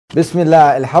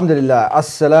Bismillah, alhamdulillah,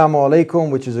 assalamu alaikum,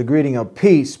 which is a greeting of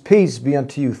peace. Peace be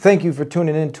unto you. Thank you for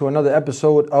tuning in to another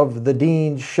episode of The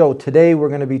Deen Show. Today we're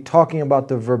going to be talking about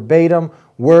the verbatim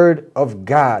word of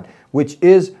God, which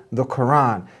is the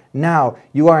Quran. Now,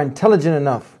 you are intelligent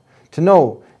enough to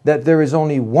know that there is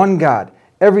only one God.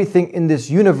 Everything in this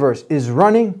universe is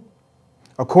running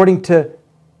according to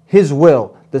His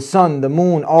will. The sun, the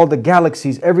moon, all the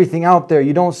galaxies, everything out there.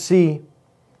 You don't see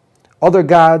other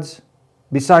gods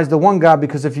besides the one God,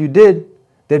 because if you did,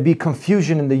 there'd be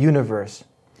confusion in the universe.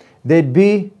 There'd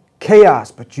be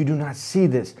chaos, but you do not see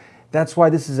this. That's why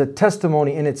this is a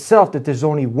testimony in itself that there's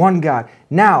only one God.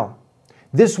 Now,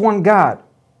 this one God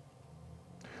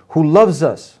who loves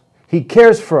us, He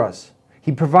cares for us,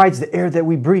 He provides the air that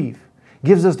we breathe,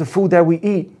 gives us the food that we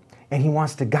eat, and He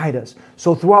wants to guide us.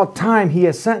 So throughout time, He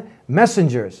has sent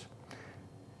messengers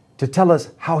to tell us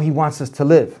how He wants us to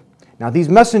live. Now, these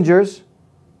messengers,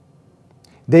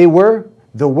 they were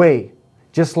the way.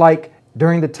 Just like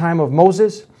during the time of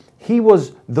Moses, he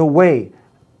was the way,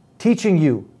 teaching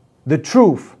you the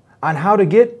truth on how to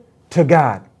get to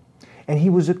God. And he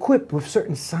was equipped with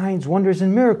certain signs, wonders,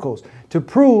 and miracles to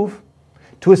prove,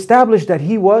 to establish that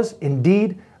he was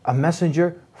indeed a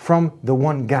messenger from the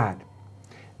one God.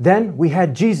 Then we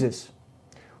had Jesus,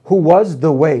 who was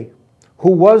the way,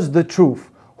 who was the truth,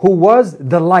 who was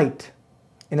the light.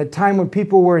 In a time when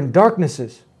people were in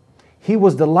darknesses, He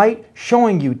was the light,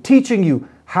 showing you, teaching you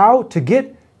how to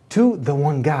get to the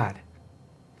one God.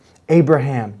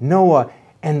 Abraham, Noah,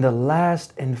 and the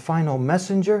last and final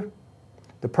messenger,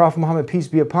 the Prophet Muhammad, peace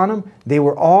be upon him, they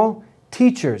were all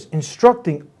teachers,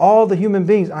 instructing all the human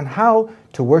beings on how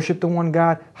to worship the one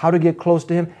God, how to get close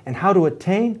to Him, and how to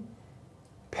attain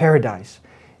paradise.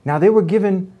 Now, they were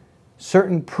given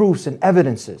certain proofs and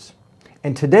evidences.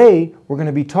 And today, we're going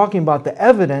to be talking about the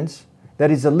evidence that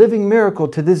is a living miracle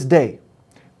to this day.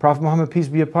 Prophet Muhammad, peace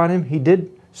be upon him, he did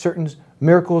certain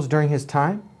miracles during his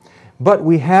time. But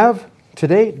we have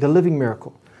today the living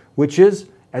miracle, which is,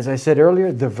 as I said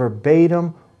earlier, the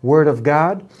verbatim word of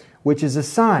God, which is a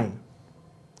sign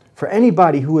for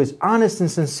anybody who is honest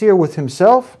and sincere with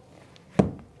himself.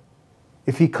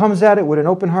 If he comes at it with an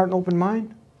open heart and open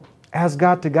mind, ask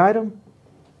God to guide him,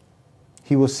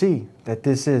 he will see that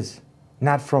this is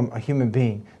not from a human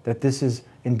being, that this is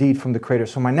indeed from the Creator.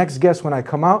 So my next guest when I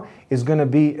come out is going to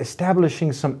be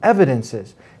establishing some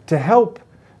evidences to help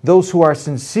those who are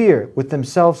sincere with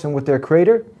themselves and with their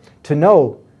Creator to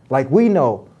know, like we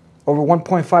know, over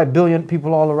 1.5 billion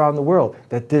people all around the world,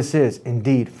 that this is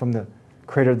indeed from the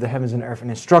Creator of the heavens and earth and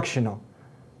instructional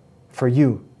for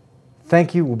you.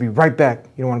 Thank you. We'll be right back.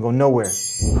 You don't want to go nowhere.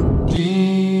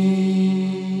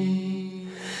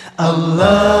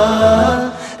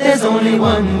 Allah, there's only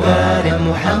one God and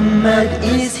Muhammad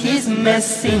is His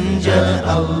messenger.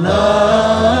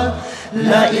 Allah,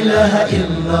 la ilaha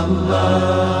illallah.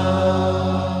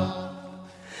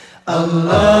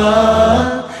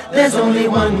 Allah, there's only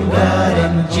one God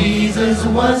and Jesus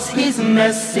was His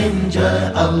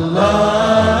messenger.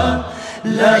 Allah,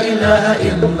 la ilaha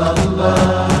illallah.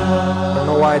 I don't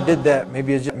know why I did that.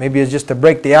 Maybe it's just to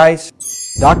break the ice.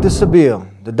 Dr. Sabil,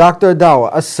 the Doctor of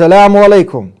Dawah. Assalamu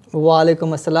alaikum. Wa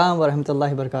alaikum assalam wa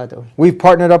rahmatullahi wa barakatuh. We've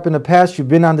partnered up in the past. You've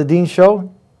been on the Deen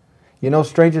Show. You're no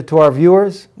stranger to our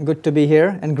viewers. Good to be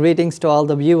here, and greetings to all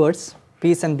the viewers.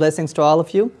 Peace and blessings to all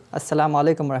of you. Assalamu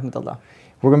alaikum wa rahmatullah.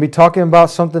 We're going to be talking about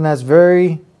something that's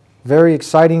very, very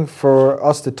exciting for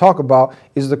us to talk about,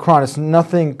 is the Quran. It's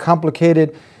nothing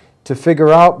complicated to figure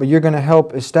out, but you're going to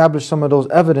help establish some of those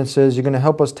evidences. You're going to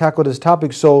help us tackle this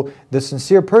topic so the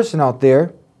sincere person out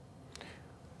there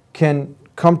can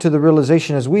come to the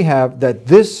realization, as we have, that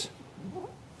this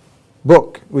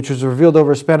book, which was revealed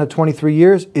over a span of 23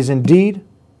 years, is indeed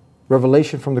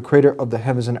revelation from the Creator of the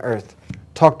heavens and earth.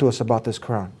 Talk to us about this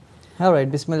Quran. All right,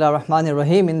 Bismillah ar-Rahman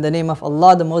ar-Rahim. In the name of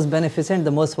Allah, the most beneficent,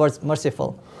 the most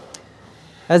merciful.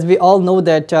 As we all know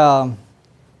that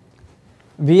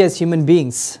we as human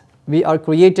beings, we are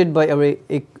created by a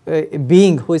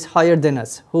being who is higher than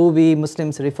us, who we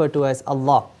Muslims refer to as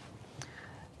Allah.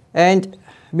 And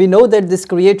we know that this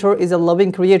Creator is a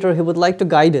loving Creator. He would like to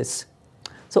guide us.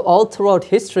 So all throughout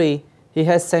history, He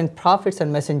has sent prophets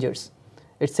and messengers.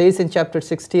 It says in chapter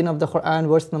 16 of the Quran,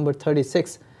 verse number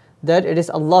 36, that it is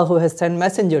Allah who has sent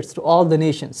messengers to all the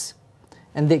nations.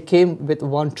 And they came with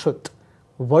one truth.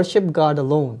 Worship God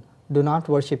alone. Do not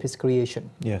worship His creation.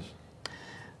 Yes.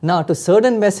 Now, to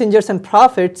certain messengers and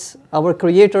prophets, our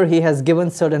Creator, He has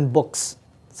given certain books,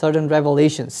 certain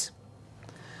revelations.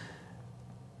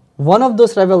 One of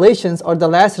those revelations, or the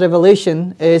last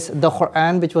revelation, is the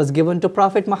Quran, which was given to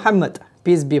Prophet Muhammad,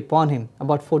 peace be upon him,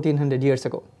 about 1400 years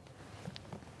ago.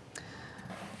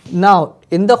 Now,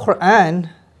 in the Quran,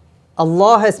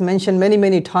 Allah has mentioned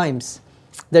many times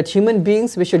that human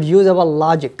beings, we should use our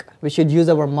logic, we should use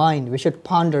our mind, we should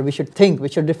ponder, we should think, we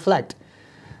should reflect.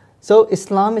 So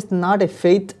Islam is not a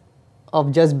faith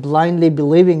of just blindly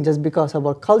believing just because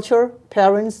our culture,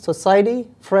 parents, society,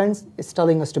 friends is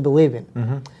telling us to believe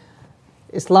in.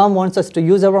 Islam wants us to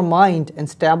use our mind and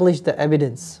establish the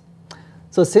evidence.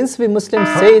 So since we Muslims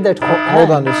say that Quran...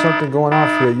 Hold on, there's something going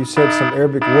off here. You said some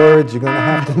Arabic words, you're going to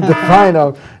have to define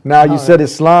them. Now you said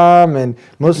Islam and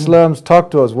Muslims. Talk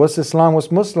to us. What's Islam,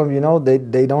 what's Muslim? You know,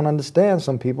 they don't understand,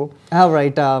 some people. All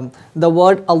right, the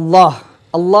word Allah.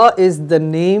 Allah is the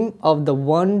name of the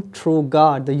one true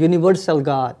God, the universal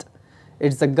God.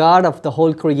 It's the God of the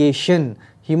whole creation.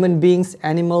 Human beings,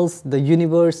 animals, the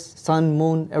universe, sun,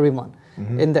 moon, everyone.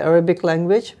 In the Arabic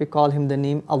language, we call him the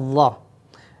name Allah.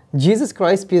 Jesus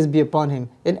Christ, peace be upon him,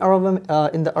 in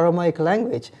the Aramaic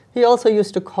language, he also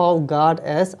used to call God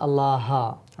as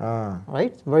Allah.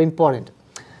 Right? Very important.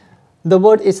 The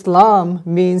word Islam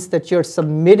means that you're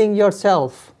submitting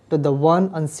yourself to the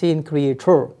one unseen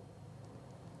creator.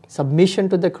 Submission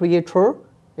to the creator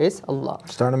is Allah.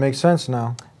 Starting to make sense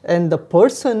now. And the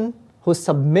person who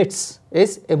submits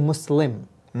is a Muslim.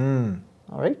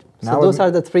 All right? So those are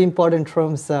the three important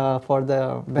terms for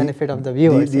the benefit of the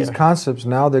viewers. These concepts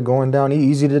now, they're going down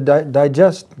easy to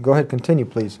digest. Go ahead, continue,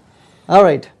 please. All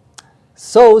right.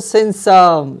 So since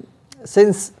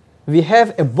we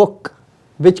have a book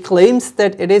which claims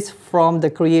that it is from the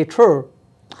Creator,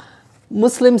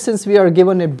 Muslims, since we are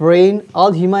given a brain,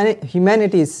 all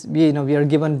humanities, we are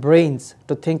given brains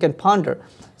to think and ponder.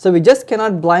 So we just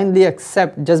cannot blindly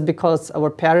accept just because our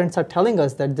parents are telling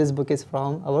us that this book is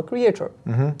from our Creator.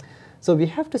 So we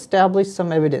have to establish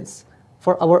some evidence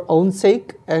for our own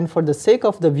sake and for the sake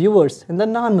of the viewers and the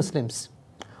non-Muslims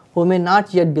who may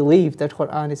not yet believe that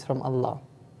Quran is from Allah.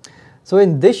 So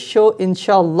in this show,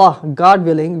 inshallah, God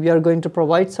willing, we are going to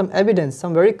provide some evidence,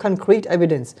 some very concrete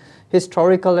evidence,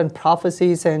 historical and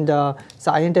prophecies and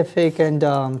scientific and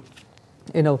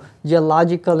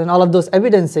geological and all of those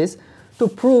evidences to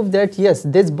prove that yes,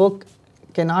 this book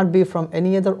cannot be from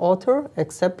any other author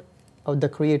except of the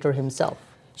Creator himself.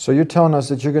 So you're telling us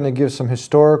that you're going to give some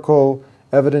historical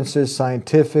evidences,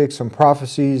 scientific, some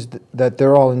prophecies that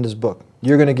they're all in this book.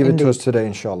 You're going to give it to us today,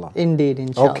 inshallah. Indeed,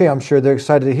 inshallah. Okay, I'm sure they're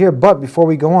excited to hear. But before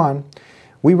we go on,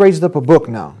 we raised up a book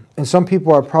now. And some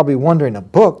people are probably wondering, a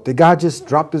book? Did God just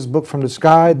drop this book from the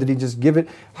sky? Did he just give it?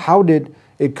 How did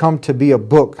it come to be a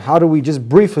book? How do we just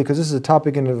briefly, because this is a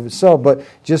topic in and of itself, but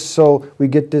just so we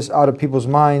get this out of people's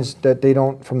minds that they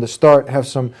don't, from the start, have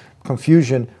some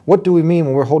confusion. What do we mean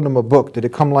when we're holding them a book? Did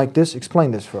it come like this?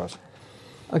 Explain this for us.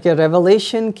 Okay,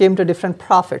 revelation came to different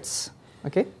prophets.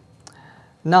 Okay.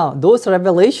 Now, those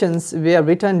revelations were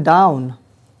written down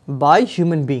by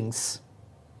human beings.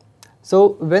 So,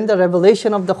 when the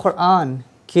revelation of the Quran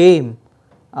came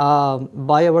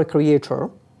by our Creator,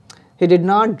 he did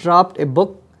not drop a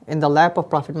book in the lap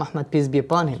of Prophet Muhammad, peace be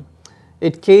upon him.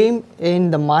 It came in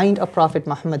the mind of Prophet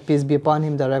Muhammad, peace be upon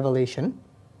him, the revelation.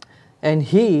 And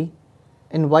he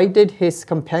invited his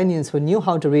companions who knew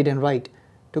how to read and write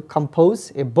to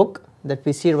compose a book that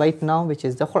we see right now, which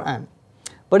is the Quran.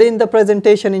 But in the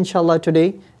presentation, inshallah,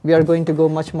 today, we are going to go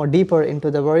much more deeper into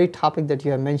the very topic that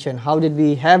you have mentioned. How did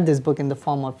we have this book in the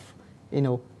form of,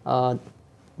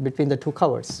 between the two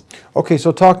covers? Okay,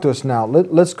 so talk to us now.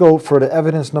 Let's go for the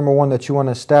evidence number one that you want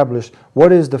to establish.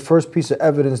 What is the first piece of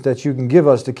evidence that you can give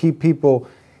us to keep people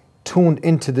tuned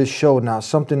into this show now?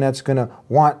 Something that's going to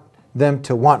want them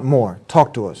to want more.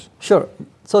 Talk to us. Sure.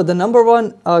 So the number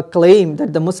one claim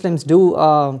that the Muslims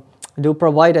do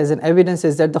provide as an evidence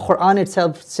is that the Quran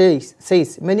itself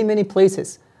says many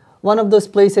places. One of those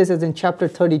places is in chapter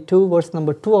 32, verse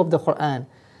number 2 of the Quran.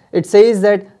 It says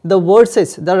that the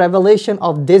verses, the revelation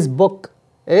of this book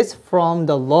is from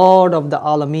the Lord of the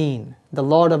Alameen, the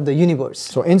Lord of the universe.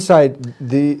 So inside,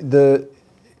 the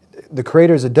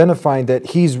Creator is identifying that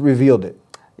He's revealed it.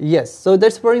 Yes, so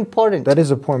that's very important. That is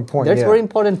a point. That's a very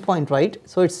important point, right?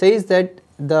 So it says that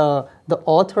the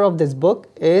author of this book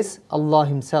is Allah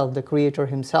Himself, the Creator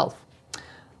Himself.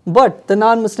 But the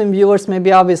non-Muslim viewers may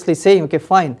be obviously saying, okay,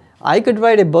 fine, I could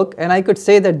write a book and I could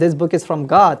say that this book is from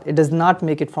God. It does not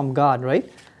make it from God,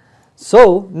 right?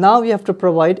 So now we have to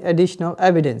provide additional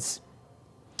evidence.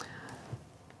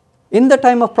 In the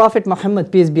time of Prophet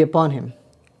Muhammad, peace be upon him,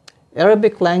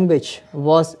 Arabic language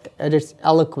was at its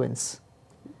eloquence,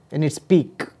 in its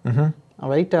peak. All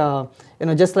right,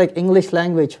 just like English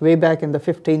language way back in the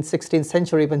 15th, 16th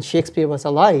century when Shakespeare was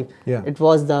alive, it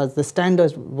was the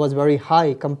standard was very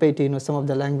high compared to some of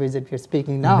the language that we're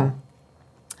speaking now.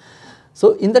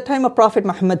 So in the time of Prophet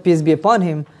Muhammad, peace be upon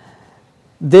him,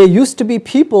 there used to be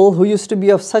people who used to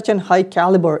be of such an high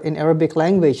caliber in Arabic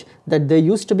language that they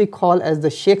used to be called as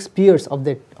the Shakespeares of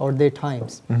their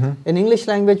times. In English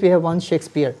language, we have one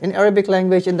Shakespeare. In Arabic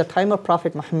language, in the time of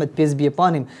Prophet Muhammad, peace be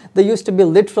upon him, there used to be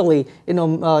literally,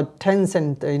 tens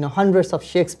and hundreds of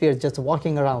Shakespeares just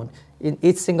walking around. In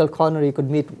each single corner, you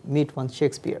could meet one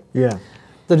Shakespeare. Yeah.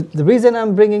 The reason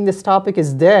I'm bringing this topic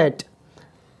is that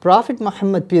Prophet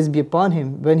Muhammad, peace be upon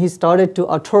him, when he started to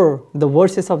utter the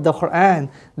verses of the Quran,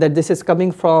 that this is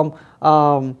coming from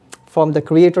the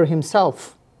Creator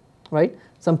himself, right?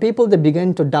 Some people, they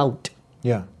began to doubt.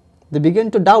 Yeah. They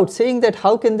began to doubt, saying that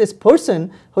how can this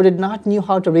person who did not knew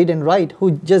how to read and write,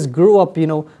 who just grew up,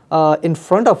 in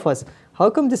front of us, how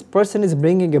come this person is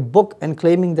bringing a book and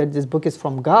claiming that this book is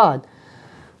from God?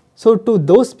 So to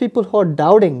those people who are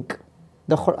doubting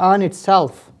the Quran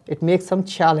itself, it makes some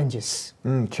challenges.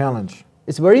 Challenge.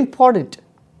 It's very important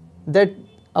that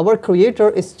our Creator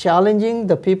is challenging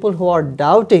the people who are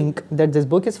doubting that this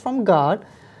book is from God.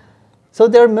 So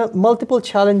there are multiple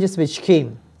challenges which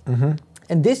came.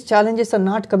 And these challenges are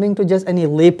not coming to just any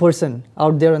lay person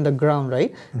out there on the ground,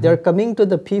 right? They are coming to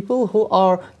the people who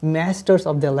are masters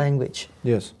of their language.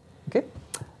 Yes. Okay.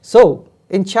 So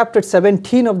in chapter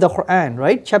 17 of the Quran,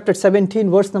 right? Chapter 17,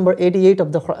 verse number 88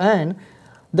 of the Quran,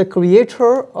 the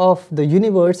Creator of the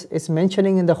universe is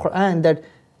mentioning in the Quran that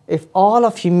if all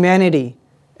of humanity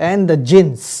and the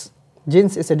jinns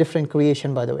is a different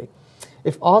creation, by the way,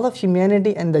 if all of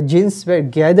humanity and the jinns were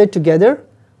gathered together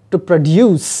to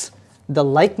produce the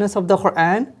likeness of the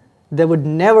Quran, they would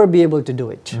never be able to do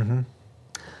it.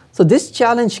 So this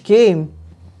challenge came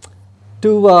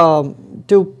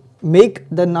to make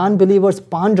the non-believers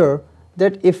ponder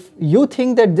that if you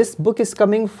think that this book is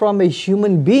coming from a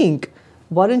human being,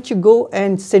 why don't you go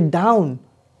and sit down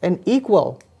and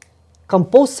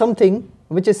compose something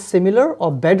which is similar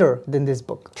or better than this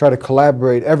book. Try to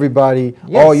collaborate, everybody,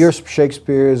 Yes. all your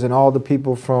Shakespeares and all the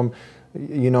people from,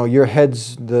 your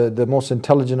heads, the most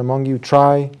intelligent among you,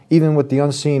 try, even with the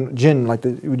unseen jinn, like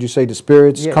would you say the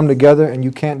spirits, Yes. come together and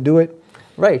you can't do it?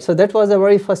 Right, so that was the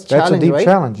very first That's a challenge, deep right?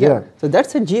 challenge, yeah. So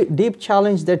that's a deep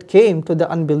challenge that came to the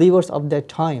unbelievers of that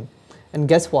time. And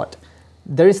guess what?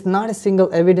 There is not a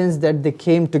single evidence that they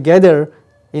came together,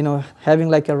 having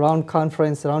like a round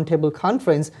table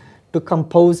conference to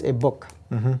compose a book.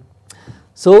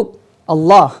 So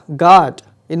Allah, God,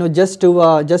 just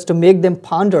to make them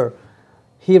ponder,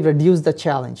 He reduced the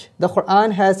challenge. The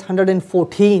Quran has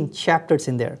 114 chapters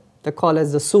in there. They're called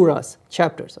as the surahs,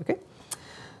 chapters, okay?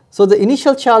 So the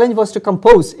initial challenge was to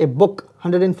compose a book,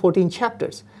 114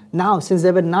 chapters. Now, since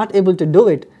they were not able to do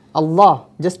it, Allah,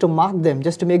 just to mock them,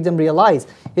 just to make them realize,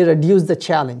 He reduced the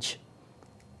challenge.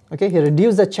 Okay, He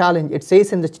reduced the challenge. It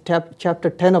says in the chapter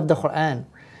 10 of the Quran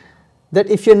that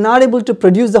if you're not able to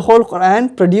produce the whole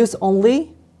Quran, produce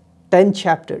only 10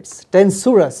 chapters, 10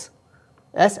 surahs,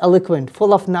 as eloquent,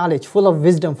 full of knowledge, full of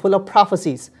wisdom, full of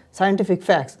prophecies, scientific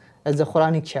facts as the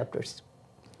Quranic chapters.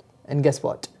 And guess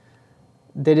what?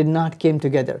 They did not came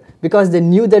together because they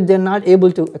knew that they're not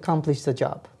able to accomplish the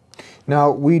job.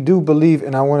 Now, we do believe,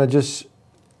 and I want to just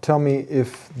tell me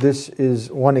if this is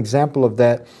one example of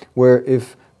that, where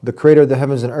if the Creator of the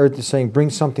heavens and earth is saying, bring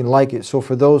something like it. So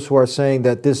for those who are saying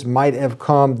that this might have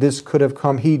come, this could have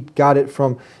come, He got it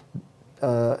from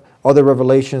other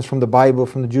revelations, from the Bible,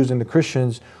 from the Jews and the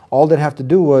Christians, all they'd have to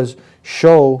do was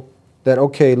show that,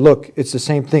 okay, look, it's the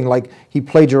same thing, like He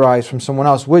plagiarized from someone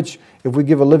else, which, if we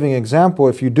give a living example,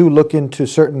 if you do look into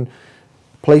certain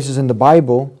places in the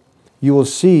Bible, you will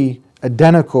see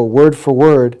identical, word for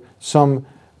word, some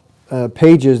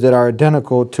pages that are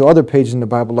identical to other pages in the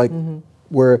Bible, like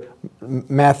where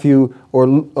Matthew or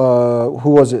who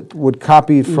was it, would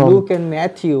copy from Luke and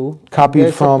Matthew,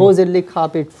 copied from supposedly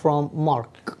copied from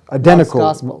Mark. identical,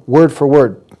 Mark's Gospel. word for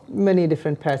word. Many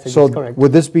different passages, So correct.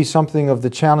 would this be something of the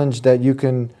challenge that you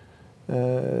can,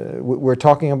 we're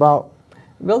talking about?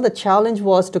 Well, the challenge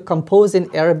was to compose in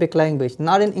Arabic language,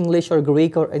 not in English or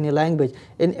Greek or any language.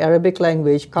 In Arabic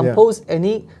language, compose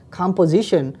any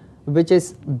composition which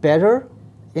is better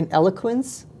in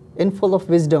eloquence, in full of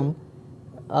wisdom,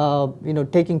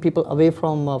 taking people away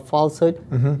from falsehood,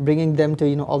 bringing them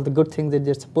to all the good things that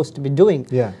they're supposed to be doing.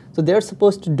 Yeah. So they're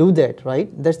supposed to do that, right?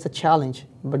 That's the challenge.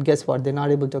 But guess what? They're not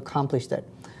able to accomplish that.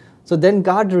 So then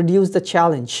God reduced the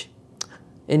challenge.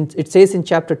 It says in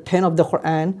chapter 10 of the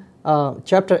Quran,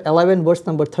 chapter 11, verse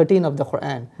number 13 of the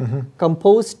Quran,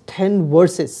 compose 10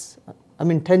 verses,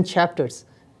 10 chapters,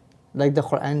 like the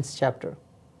Quran's chapter.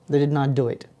 They did not do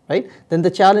it, right? Then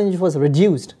the challenge was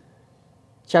reduced.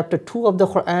 Chapter 2 of the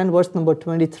Quran, verse number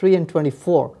 23 and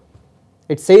 24.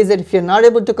 It says that if you're not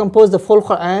able to compose the full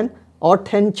Quran or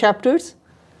 10 chapters,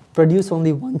 produce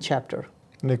only one chapter.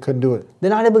 And they couldn't do it. They're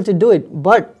not able to do it,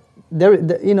 but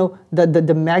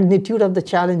the magnitude of the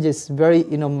challenge is very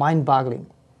mind-boggling.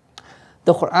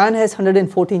 The Quran has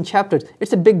 114 chapters.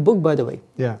 It's a big book, by the way.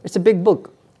 Yeah. It's a big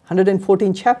book.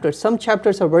 114 chapters. Some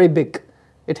chapters are very big.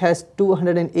 It has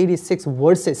 286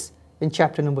 verses in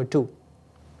chapter number 2.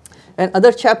 And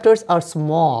other chapters are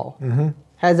small,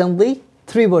 has only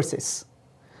 3 verses.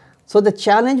 So the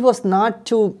challenge was not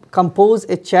to compose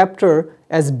a chapter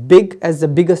as big as the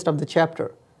biggest of the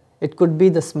chapter. It could be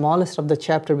the smallest of the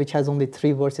chapter which has only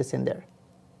 3 verses in there,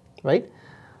 right?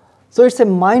 So it's a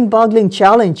mind-boggling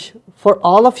challenge for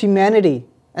all of humanity,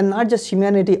 and not just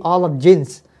humanity, all of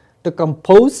jinns, to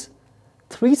compose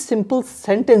 3 simple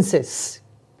sentences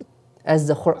as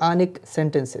the Quranic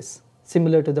sentences,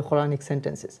 similar to the Quranic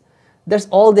sentences. That's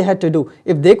all they had to do.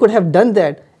 If they could have done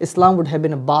that, Islam would have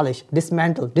been abolished,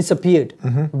 dismantled, disappeared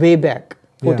way back,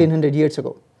 1400 years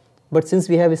ago. But since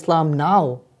we have Islam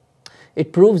now,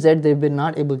 it proves that they've been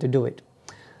not able to do it.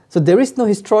 So there is no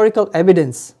historical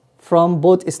evidence from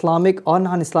both Islamic or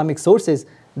non-Islamic sources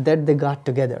that they got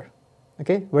together.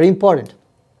 Okay, very important.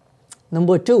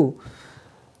 Number 2,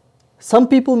 some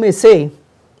people may say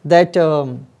that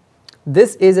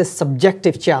this is a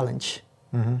subjective challenge,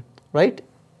 right?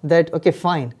 That, okay,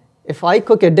 fine, if I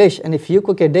cook a dish and if you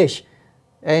cook a dish,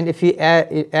 and if you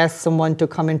ask someone to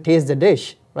come and taste the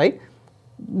dish, right?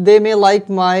 They may like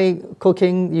my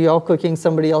cooking, your cooking,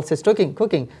 somebody else's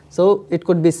cooking. So it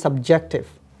could be subjective,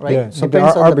 right? Yeah, something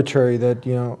arbitrary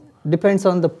that, depends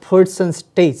on the person's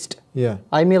taste. Yeah.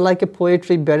 I may like a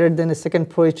poetry better than a second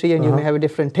poetry, and you may have a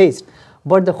different taste.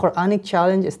 But the Quranic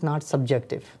challenge is not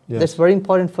subjective. Yes. That's very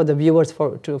important for the viewers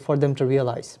for them to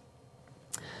realize.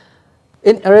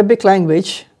 In Arabic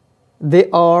language, there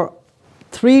are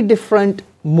 3 different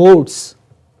modes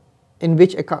in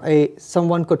which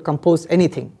someone could compose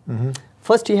anything.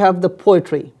 First, you have the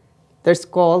poetry. That's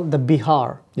called the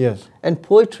bihar. Yes. And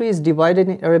poetry is divided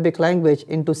in Arabic language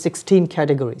into 16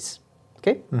 categories.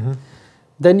 Okay.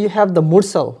 Then you have the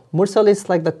mursal. Mursal is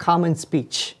like the common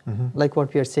speech, like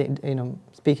what we are saying,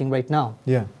 speaking right now.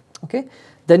 Yeah. Okay.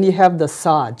 Then you have the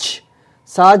saj.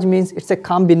 Saj means it's a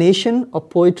combination of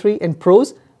poetry and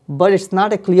prose, but it's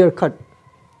not a clear cut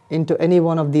into any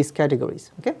one of these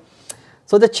categories. Okay.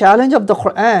 So the challenge of the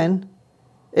Quran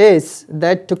is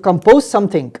that to compose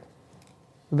something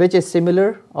which is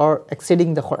similar or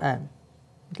exceeding the Quran.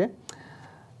 Okay.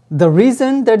 The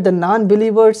reason that the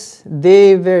non-believers,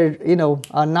 they were,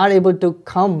 are not able to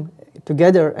come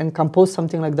together and compose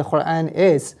something like the Quran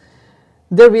is,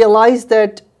 they realize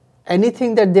that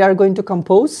anything that they are going to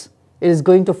compose is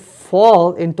going to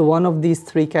fall into one of these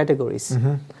 3 categories.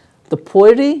 The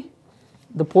poetry,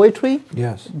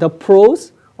 Yes. the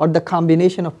prose, or the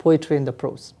combination of poetry and the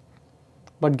prose.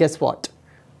 But guess what?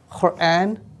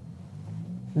 Quran,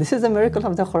 this is a miracle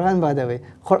of the Quran, by the way.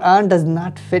 Quran does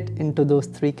not fit into those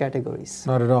 3 categories.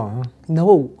 Not at all, huh?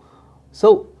 No.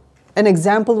 So an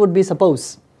example would be,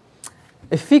 suppose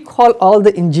if we call all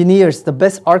the engineers, the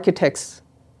best architects,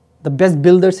 the best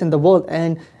builders in the world,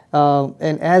 and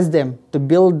ask them to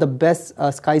build the best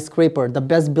skyscraper, the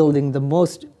best building, the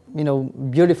most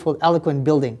beautiful, eloquent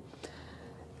building.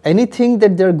 Anything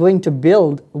that they're going to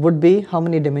build would be how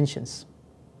many dimensions?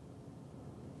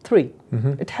 3.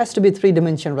 It has to be 3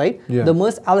 dimension, right? Yeah. The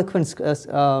most eloquent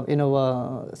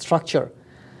structure.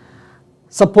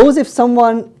 Suppose if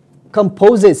someone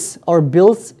composes or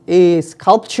builds a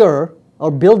sculpture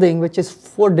or building which is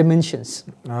 4 dimensions,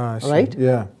 I see. right?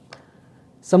 Yeah.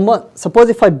 Suppose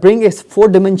if I bring a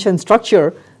 4-dimension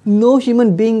structure, no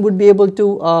human being would be able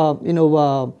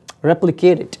to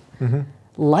replicate it.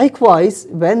 Likewise,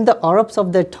 when the Arabs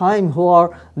of that time, who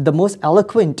are the most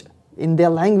eloquent in their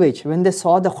language, when they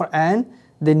saw the Quran,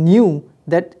 they knew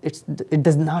that it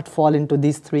does not fall into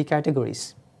these 3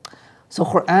 categories. So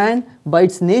Quran, by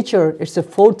its nature, it's a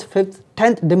 4th, 5th,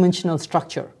 10th dimensional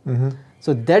structure.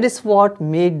 So that is what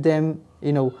made them,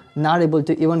 not able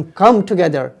to even come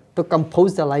together to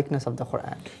compose the likeness of the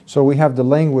Quran. So we have the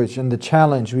language and the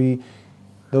challenge.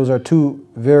 Those are 2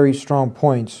 very strong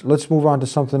points. Let's move on to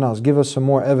something else. Give us some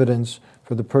more evidence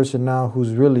for the person now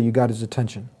who's really, you got his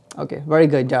attention. Okay, very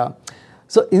good.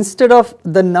 So instead of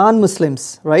the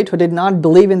non-Muslims, right, who did not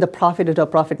believe in the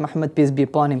Prophet Muhammad, peace be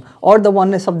upon him, or the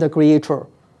oneness of the Creator,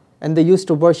 and they used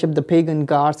to worship the pagan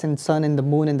gods and sun and the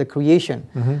moon and the creation,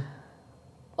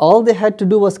 all they had to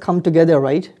do was come together,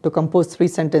 right, to compose 3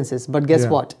 sentences. But guess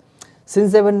what?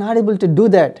 Since they were not able to do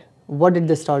that, what did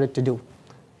they started to do?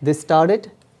 They started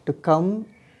to come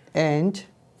and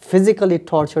physically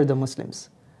torture the Muslims,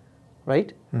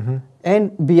 right?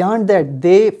 And beyond that,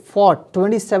 they fought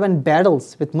 27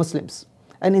 battles with Muslims.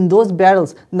 And in those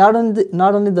battles, not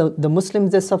only the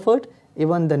Muslims, they suffered,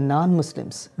 even the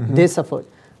non-Muslims, they suffered.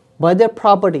 By their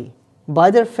property,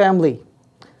 by their family,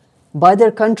 by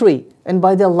their country, and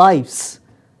by their lives.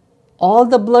 All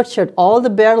the bloodshed, all the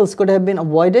battles could have been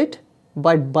avoided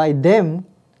by them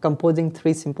composing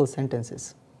 3 simple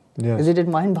sentences. Yes. Isn't it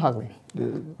mind-boggling?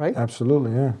 Right?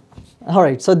 Absolutely, yeah. All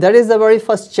right, so that is the very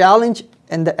first challenge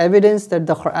and the evidence that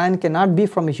the Quran cannot be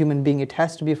from a human being. It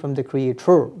has to be from the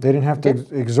Creator. They didn't have to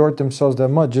exhort themselves that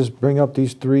much. Just bring up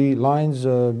these 3 lines,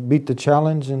 beat the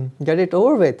challenge, and get it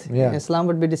over with. Yeah. Islam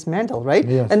would be dismantled, right?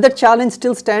 Yes. And that challenge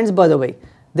still stands, by the way.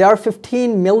 There are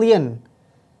 15 million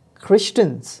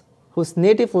Christians whose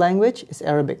native language is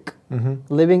Arabic,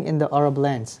 living in the Arab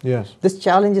lands. Yes. This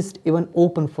challenge is even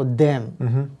open for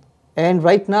them. And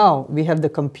right now, we have the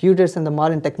computers and the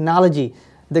modern technology.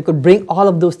 They could bring all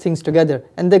of those things together,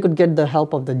 and they could get the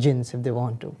help of the jinns if they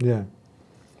want to. Yeah.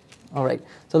 All right.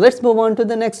 So let's move on to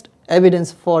the next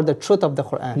evidence for the truth of the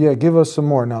Quran. Yeah, give us some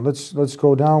more. Now, let's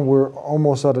go down. We're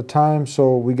almost out of time.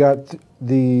 So we got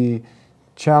the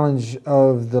challenge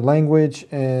of the language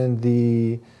and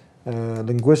the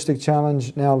linguistic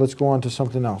challenge. Now let's go on to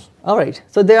something else. All right.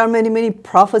 So there are many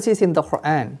prophecies in the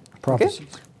Quran. Prophecies.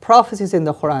 Okay? Prophecies in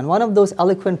the Quran. One of those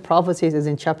eloquent prophecies is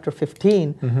in chapter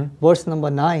 15, verse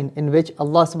number 9, in which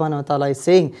Allah subhanahu wa ta'ala is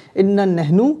saying, Inna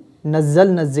nahnu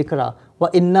nazzalna zikra wa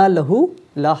inna lahu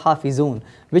la hafizun.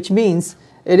 Which means,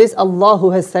 it is Allah who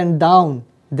has sent down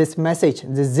this message,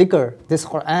 this zikr, this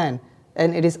Quran,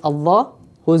 and it is Allah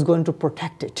who is going to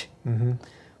protect it.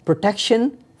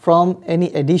 Protection from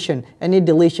any addition, any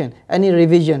deletion, any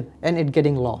revision, and it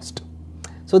getting lost.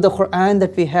 So the Quran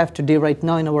that we have today right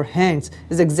now in our hands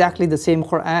is exactly the same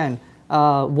Quran,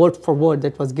 word for word,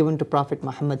 that was given to Prophet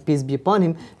Muhammad, peace be upon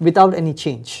him, without any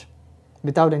change.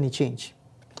 Without any change.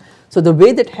 So the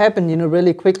way that happened,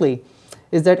 really quickly,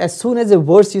 is that as soon as a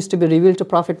verse used to be revealed to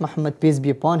Prophet Muhammad, peace be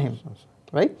upon him,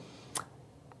 right?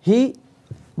 He,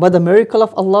 by the miracle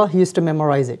of Allah, he used to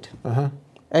memorize it.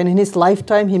 And in his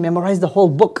lifetime, he memorized the whole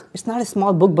book. It's not a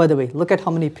small book, by the way. Look at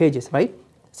how many pages, right?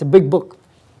 It's a big book.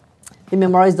 He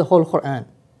memorized the whole Quran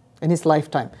in his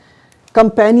lifetime.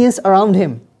 Companions around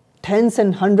him, tens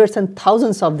and hundreds and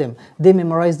thousands of them, they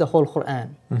memorized the whole Quran.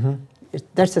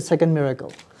 That's the second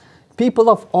miracle. People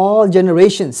of all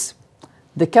generations,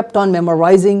 they kept on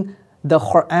memorizing the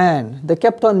Quran. They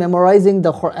kept on memorizing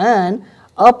the Quran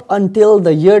up until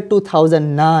the year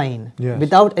 2009,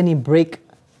 without any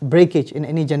breakage in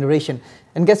any generation.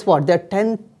 And guess what? There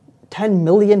are 10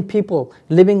 million people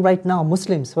living right now,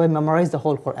 Muslims, who have memorized the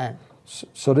whole Quran.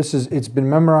 So it's been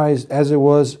memorized as it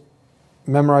was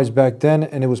memorized back then,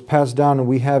 and it was passed down, and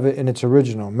we have it in its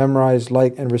original, memorized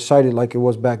like and recited like it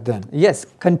was back then. Yes,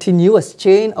 continuous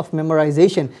chain of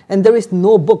memorization. And there is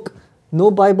no book,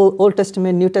 no Bible, Old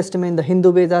Testament, New Testament, the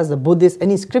Hindu Vedas, the Buddhist,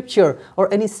 any scripture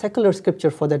or any secular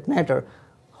scripture for that matter,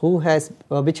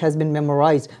 which has been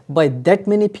memorized by that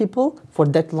many people for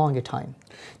that long a time.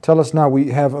 Tell us now, we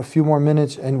have a few more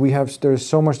minutes, and there's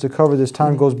so much to cover. This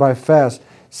time goes by fast.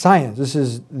 Science, this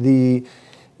is the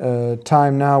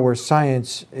time now where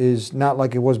science is not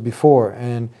like it was before.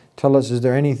 And tell us, is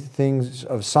there any things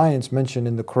of science mentioned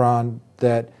in the Quran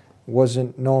that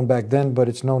wasn't known back then, but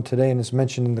it's known today and it's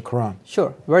mentioned in the Quran?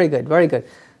 Sure, very good, very good.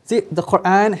 See, the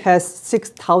Quran has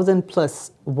 6,000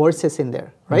 plus verses in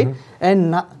there, right?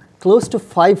 And close to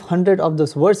 500 of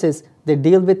those verses, they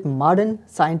deal with modern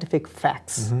scientific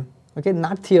facts, okay?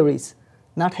 Not theories,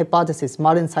 not hypotheses,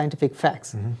 modern scientific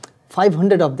facts.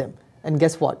 500 of them. And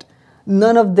guess what?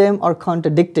 None of them are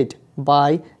contradicted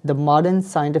by the modern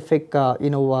scientific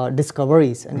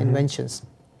discoveries and inventions.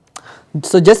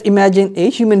 So just imagine a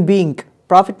human being,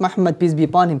 Prophet Muhammad, peace be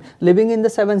upon him, living in the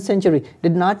 7th century,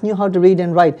 did not know how to read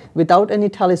and write, without any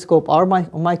telescope or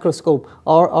microscope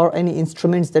or any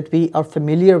instruments that we are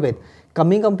familiar with,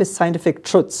 coming up with scientific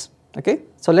truths. Okay,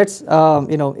 so let's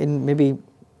in maybe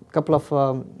a couple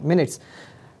of minutes.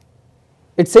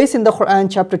 It says in the Quran,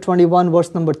 chapter 21,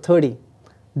 verse number 30,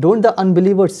 don't the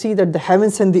unbelievers see that the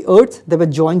heavens and the earth, they were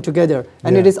joined together,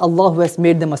 and it is Allah who has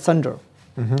made them asunder.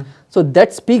 So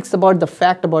that speaks about the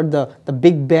fact about the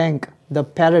Big Bang, the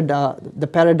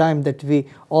paradigm that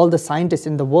all the scientists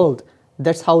in the world,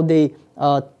 that's how they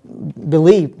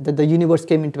believe that the universe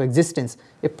came into existence.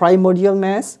 A primordial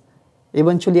mass,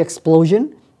 eventually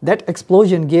explosion. That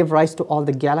explosion gave rise to all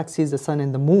the galaxies, the sun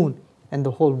and the moon, and the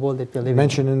whole world that we live in.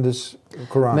 Mentioned in this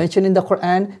Quran. Mentioned in the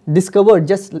Quran, discovered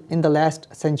just in the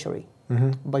last century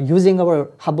by using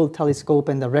our Hubble telescope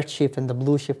and the redshift and the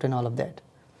blue shift and all of that.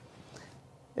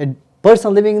 A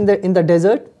person living in the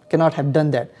desert cannot have done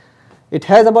that. It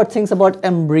has about things about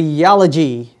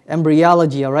embryology,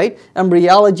 all right?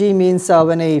 Embryology means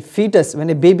when a fetus, when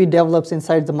a baby develops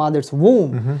inside the mother's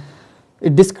womb,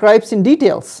 it describes in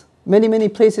details, many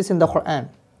places in the Quran,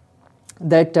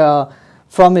 that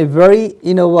from a very,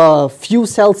 few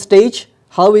cell stage,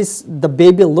 how is the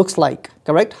baby looks like,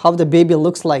 correct? How the baby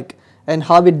looks like and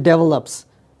how it develops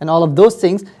and all of those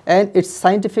things, and it's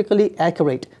scientifically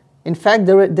accurate. In fact,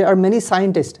 there are many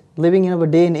scientists living in our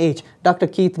day and age, Dr.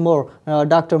 Keith Moore,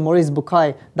 Dr. Maurice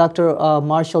Bukai, Dr.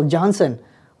 Marshall Johnson,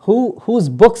 whose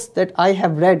books that I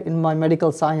have read in my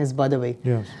medical science, by the way.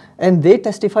 Yes. And they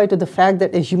testify to the fact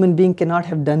that a human being cannot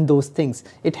have done those things.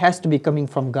 It has to be coming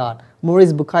from God.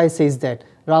 Maurice Bukai says that.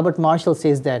 Robert Marshall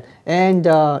says that, and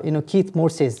Keith Moore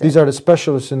says that. These are the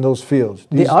specialists in those fields.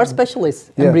 They are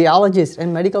specialists, embryologists,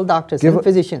 and medical doctors, and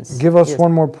physicians. Give us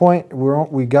one more point.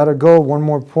 We gotta go. One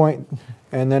more point,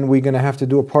 and then we're gonna have to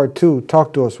do a part 2.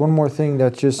 Talk to us. One more thing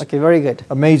that's just very good,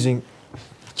 amazing.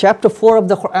 Chapter 4 of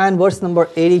the Quran, verse number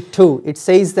 82. It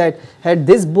says that had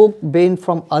this book been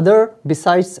from other than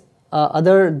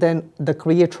the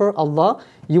Creator Allah,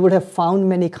 you would have found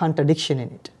many contradiction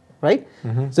in it. Right?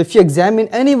 So if you examine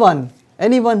anyone,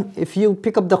 if you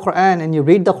pick up the Quran and you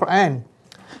read the Quran,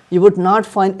 you would not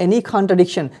find any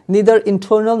contradiction, neither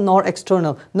internal nor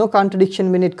external. No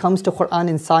contradiction when it comes to Quran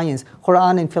in science,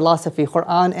 Quran in philosophy,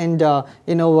 Quran and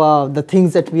the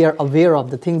things that we are aware of,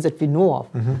 the things that we know of.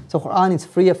 So Quran is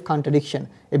free of contradiction.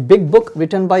 A big book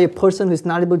written by a person who is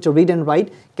not able to read and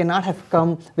write cannot have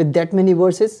come with that many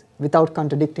verses without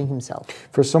contradicting himself.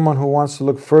 For someone who wants to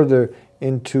look further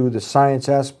into the science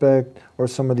aspect or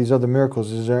some of these other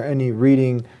miracles, is there any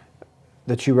reading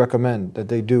that you recommend that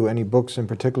they do? Any books in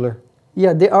particular?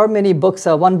 Yeah, there are many books.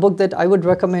 One book that I would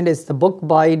recommend is the book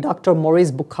by Dr. Maurice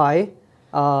Bukai,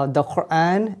 the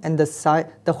Quran and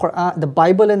the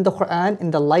Bible and the Quran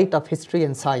in the Light of History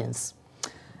and Science.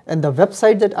 And the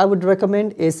website that I would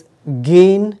recommend is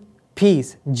Gain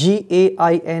Peace,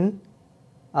 GAIN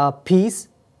Peace,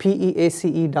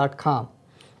 PEACE.com.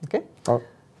 Okay.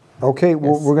 Okay,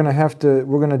 well, we're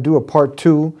gonna do a part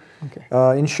 2,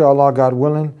 inshallah, God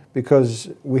willing, because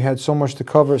we had so much to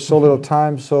cover, so little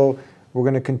time. So we're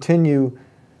gonna continue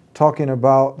talking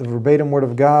about the verbatim Word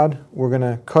of God. We're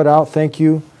gonna cut out. Thank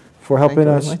you for helping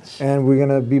us, and we're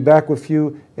gonna be back with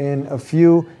you in a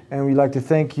few. And we'd like to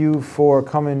thank you for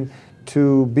coming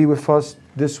to be with us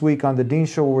this week on the Deen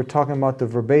Show, where we're talking about the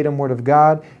verbatim Word of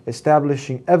God,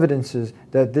 establishing evidences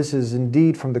that this is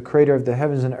indeed from the Creator of the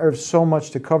heavens and earth. So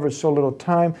much to cover, so little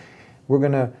time. We're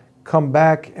going to come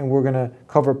back and we're going to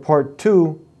cover part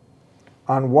 2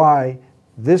 on why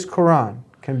this Quran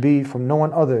can be from no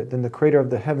one other than the Creator of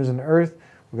the heavens and earth.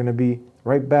 We're going to be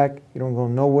right back. You don't go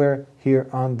nowhere here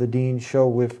on the Deen Show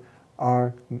with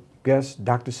our guest,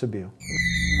 Dr. Sabeel.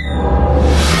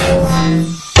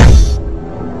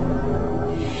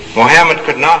 Muhammad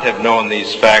could not have known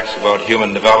these facts about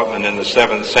human development in the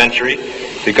 7th century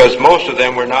because most of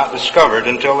them were not discovered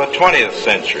until the 20th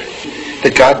century.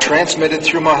 That God transmitted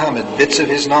through Muhammad bits of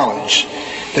his knowledge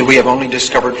that we have only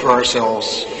discovered for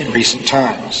ourselves in recent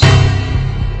times.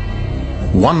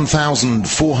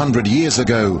 1,400 years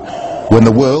ago, when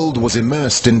the world was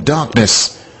immersed in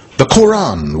darkness, the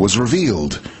Quran was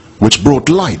revealed, which brought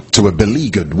light to a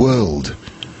beleaguered world.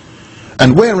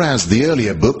 And whereas the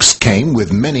earlier books came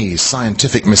with many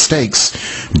scientific mistakes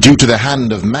due to the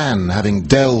hand of man having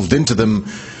delved into them,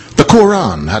 the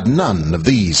Quran had none of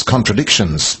these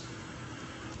contradictions.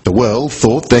 The world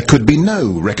thought there could be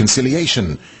no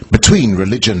reconciliation between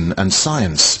religion and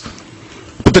science.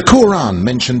 But the Quran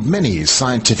mentioned many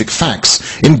scientific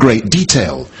facts in great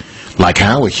detail, like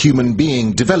how a human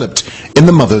being developed in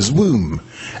the mother's womb,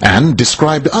 and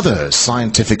described other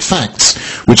scientific facts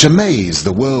which amaze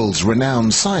the world's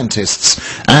renowned scientists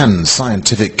and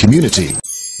scientific community.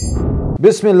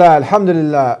 Bismillah,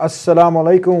 alhamdulillah, assalamu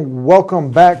alaikum. Welcome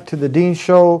back to the Deen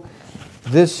Show.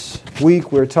 This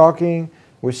week we're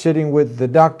sitting with the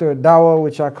Dr. Dawa,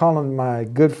 which I call him my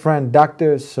good friend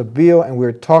Dr. Sabeel, and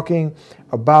we're talking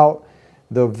about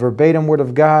the verbatim Word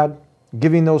of God,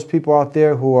 giving those people out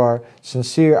there who are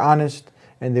sincere, honest,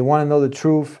 and they want to know the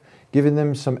truth, giving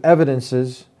them some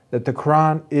evidences that the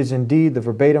Quran is indeed the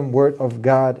verbatim Word of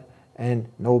God and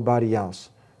nobody else.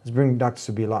 Let's bring Dr.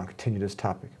 Sabeel on and continue this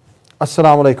topic.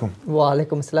 Assalamu alaikum. Wa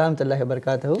alaikum assalam wa rahmatullahi wa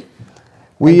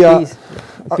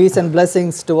barakatuh. Peace and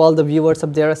blessings to all the viewers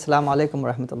up there. Assalamu alaikum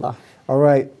wa rahmatullah. All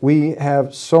right, we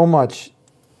have so much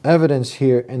evidence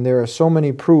here and there are so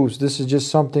many proofs. This is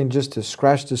just something just to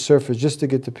scratch the surface, just to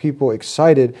get the people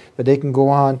excited that they can go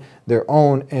on their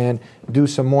own and do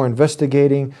some more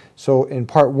investigating. So in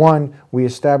part 1 we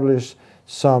established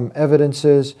some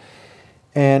evidences,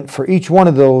 And for each one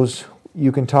of those,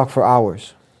 you can talk for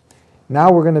hours.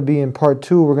 Now we're going to be in part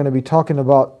 2, we're going to be talking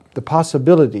about the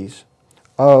possibilities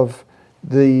of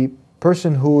the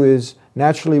person who is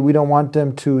naturally, we don't want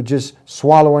them to just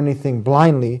swallow anything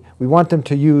blindly. We want them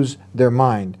to use their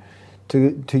mind,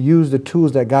 to use the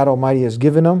tools that God Almighty has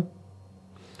given them,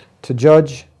 to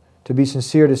judge, to be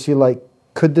sincere, to see like,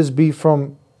 could this be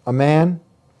from a man,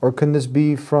 or could this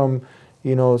be from,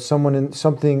 someone in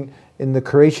something in the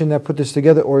creation that put this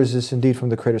together, or is this indeed from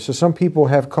the Creator? So some people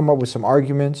have come up with some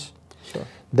arguments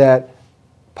that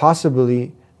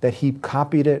possibly that he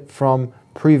copied it from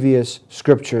previous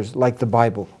scriptures like the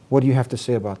Bible. What do you have to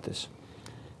say about this?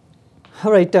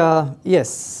 All right,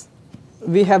 yes.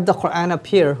 We have the Quran up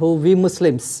here, who we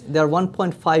Muslims, there are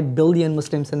 1.5 billion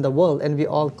Muslims in the world, and we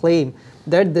all claim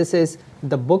that this is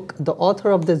the book, the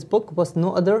author of this book was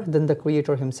no other than the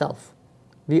Creator himself.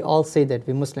 We all say that,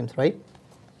 we Muslims, right?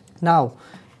 Now,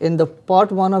 in the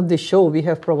part 1 of the show, we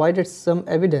have provided some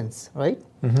evidence, right?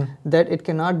 That it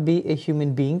cannot be a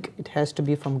human being, it has to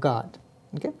be from God.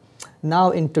 Okay. Now,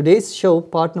 in today's show,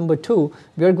 part number 2,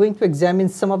 we are going to examine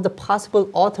some of the possible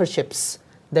authorships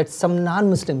that some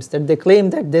non-Muslims, that they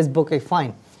claim that this book is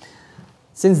fine.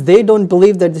 Since they don't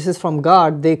believe that this is from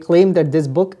God, they claim that this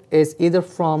book is either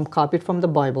copied from the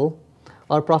Bible,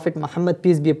 or Prophet Muhammad,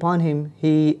 peace be upon him,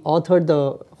 he authored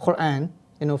the Quran,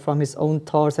 from his own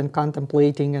thoughts and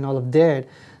contemplating and all of that.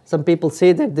 Some people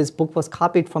say that this book was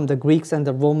copied from the Greeks and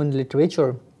the Roman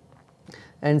literature.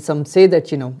 And some say that,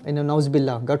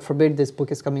 Nauzubillah, God forbid, this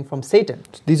book is coming from Satan.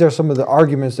 These are some of the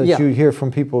arguments that you hear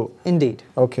from people. Indeed.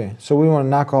 Okay, so we want to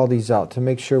knock all these out to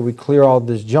make sure we clear all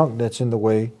this junk that's in the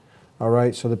way, all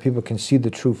right, so that people can see the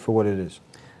truth for what it is.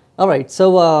 All right,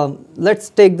 so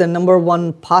let's take the number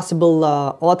 1 possible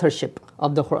authorship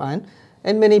of the Quran.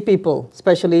 And many people,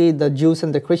 especially the Jews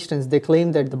and the Christians, they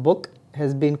claim that the book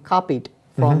has been copied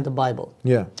from the Bible.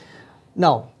 Yeah.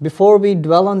 Now, before we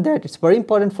dwell on that, it's very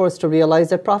important for us to realize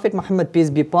that Prophet Muhammad,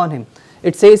 peace be upon him,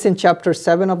 it says in chapter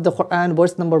 7 of the Quran,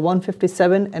 verse number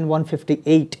 157 and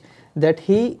 158, that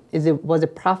he was a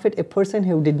prophet, a person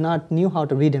who did not knew how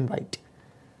to read and write.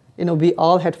 We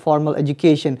all had formal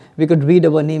education. We could read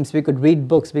our names, we could read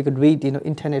books, we could read,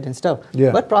 internet and stuff.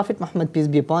 Yeah. But Prophet Muhammad, peace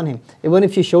be upon him, even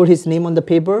if you showed his name on the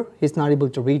paper, he's not able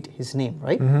to read his name,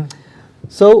 right?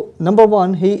 So, number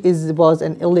 1, he was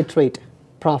an illiterate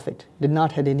prophet, did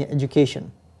not have any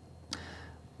education.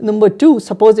 Number 2,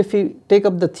 suppose if we take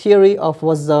up the theory of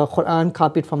was the Quran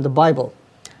copied from the Bible.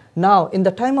 Now, in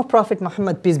the time of Prophet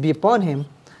Muhammad, peace be upon him,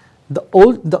 the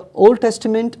Old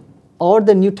Testament or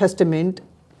the New Testament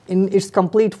in its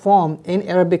complete form in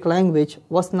Arabic language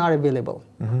was not available.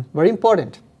 Very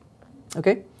important.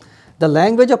 Okay, the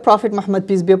language of Prophet Muhammad,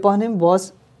 peace be upon him,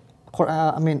 was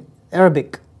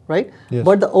Arabic, right? Yes.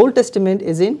 But the Old Testament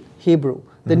is in Hebrew,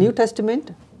 the New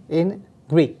Testament in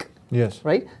Greek. Yes.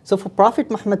 Right? So for Prophet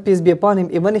Muhammad, peace be upon him,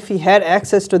 even if he had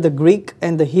access to the Greek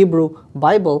and the Hebrew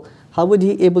Bible, how would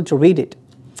he be able to read it?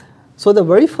 So the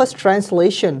very first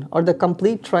translation or the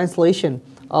complete translation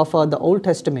of the Old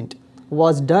Testament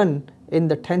was done in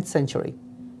the 10th century.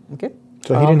 Okay?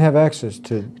 So he didn't have access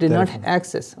to did not have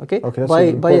access, okay? Okay, that's by an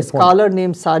a important scholar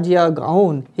named Sadia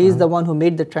Gaon. He is the one who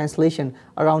made the translation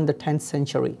around the 10th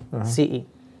century CE.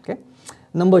 Okay?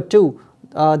 Number 2,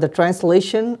 the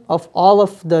translation of all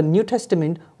of the New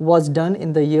Testament was done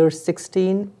in the year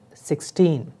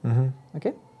 1616.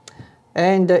 Okay?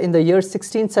 And in the year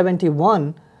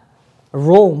 1671,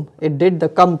 Rome, it did the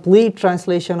complete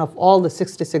translation of all the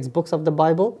 66 books of the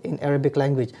Bible in Arabic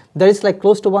language. That is like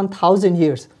close to 1,000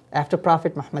 years after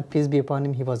Prophet Muhammad, peace be upon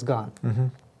him, he was gone.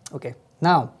 Okay.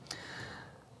 Now,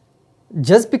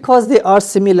 just because there are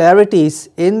similarities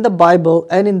in the Bible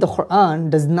and in the Quran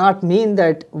does not mean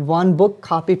that one book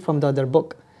copied from the other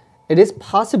book. It is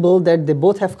possible that they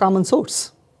both have common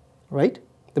source, right?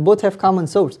 They both have common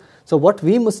source. So what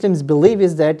we Muslims believe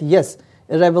is that yes,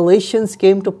 revelations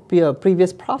came to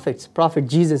previous prophets, Prophet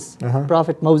Jesus,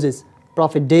 Prophet Moses,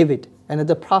 Prophet David, and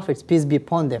other prophets, peace be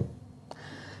upon them.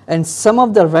 And some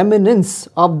of the remnants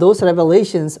of those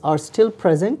revelations are still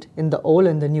present in the Old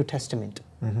and the New Testament.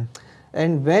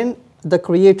 And when the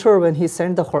Creator, when He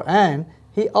sent the Quran,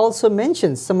 He also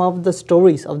mentions some of the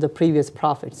stories of the previous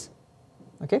prophets.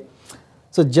 Okay?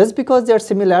 So just because there are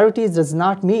similarities does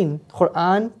not mean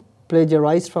Quran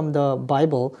plagiarized from the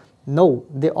Bible. No,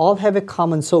 they all have a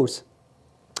common source.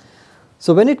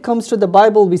 So when it comes to the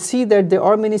Bible, we see that there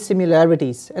are many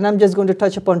similarities. And I'm just going to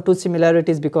touch upon 2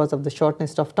 similarities because of the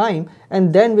shortness of time.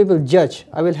 And then we will judge.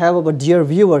 I will have our dear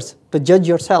viewers to judge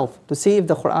yourself to see if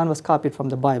the Quran was copied from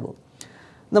the Bible.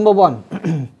 Number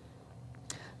 1,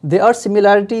 there are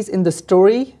similarities in the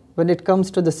story when it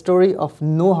comes to the story of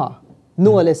Noah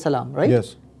alayhi salam, right?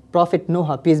 Yes. Prophet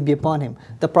Noah, peace be upon him,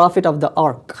 the prophet of the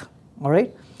ark, all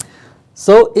right?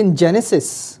 So in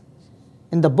Genesis,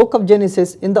 in the book of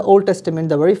Genesis, in the Old Testament,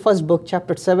 the very first book,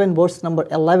 chapter 7, verse number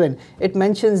 11, it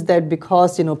mentions that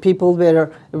because, people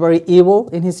were very evil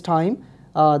in his time,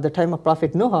 the time of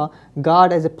Prophet Noah,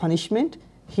 God as a punishment,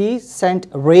 he sent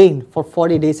rain for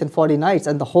 40 days and 40 nights,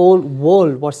 and the whole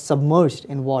world was submerged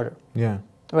in water. Yeah.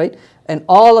 Right? And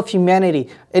all of humanity,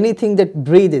 anything that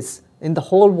breathes in the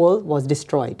whole world was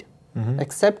destroyed,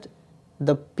 except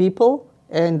the people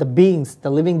and the beings, the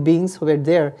living beings who were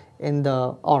there in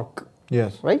the ark.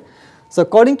 Yes. Right? So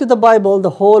according to the Bible, the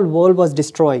whole world was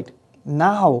destroyed.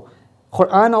 Now,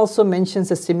 Quran also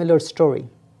mentions a similar story.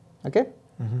 Okay?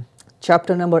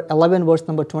 Chapter number 11, verse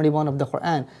number 21 of the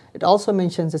Quran, it also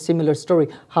mentions a similar story.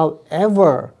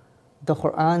 However, the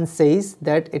Quran says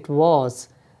that it was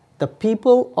the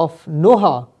people of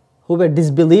Noah who were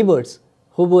disbelievers,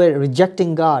 who were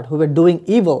rejecting God, who were doing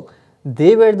evil,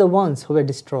 they were the ones who were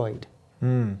destroyed.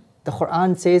 The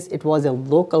Quran says it was a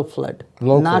local flood,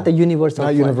 not a universal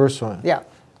flood. Not universal. Yeah.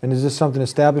 And is this something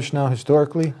established now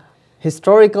historically?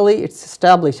 Historically, it's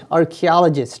established.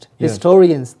 Archaeologists, Yes.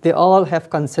 historians, they all have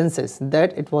consensus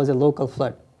that it was a local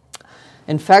flood.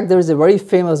 In fact, there is a very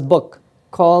famous book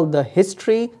called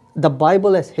The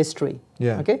Bible as History,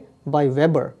 Yeah. okay, by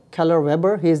Weber, Keller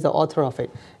Weber. He is the author of it.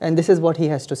 And this is what he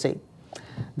has to say,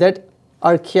 that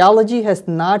archaeology has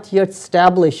not yet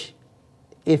established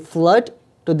a flood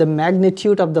to the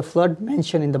magnitude of the flood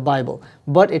mentioned in the Bible,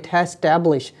 but it has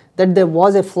established that there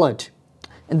was a flood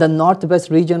in the northwest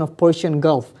region of Persian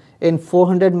Gulf in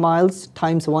 400 miles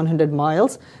times 100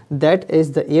 miles. That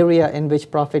is the area in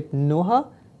which Prophet Noah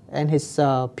and his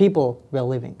people were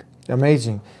living.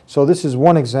 Amazing. So this is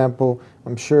one example.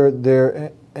 I'm sure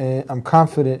I'm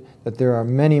confident that there are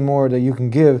many more that you can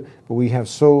give, but we have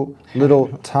so little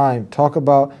time. Talk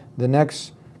about the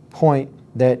next point,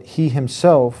 that he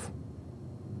himself,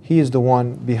 he is the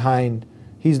one behind,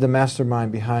 he's the mastermind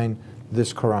behind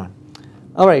this Quran.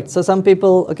 All right, so some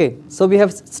people, okay, so we have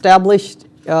established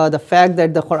the fact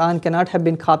that the Quran cannot have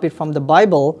been copied from the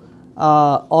Bible,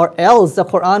 or else the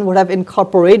Quran would have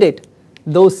incorporated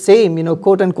those same,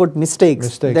 quote-unquote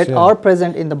mistakes that are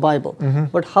present in the Bible.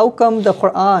 But how come the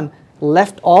Quran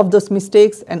left off those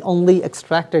mistakes and only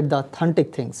extracted the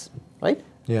authentic things, right?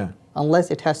 Yeah.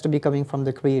 Unless it has to be coming from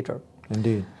the Creator.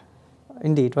 Indeed.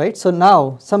 Indeed, right? So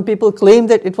now, some people claim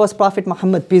that it was Prophet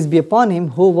Muhammad, peace be upon him,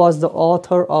 who was the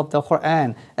author of the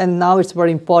Quran. And now it's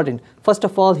very important. First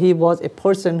of all, he was a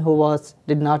person who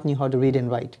did not know how to read and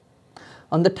write.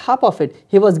 On the top of it,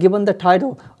 he was given the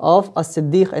title of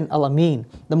As-Siddiq and Al-Amin,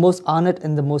 the most honored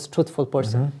and the most truthful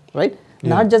person, right? Yeah.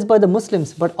 Not just by the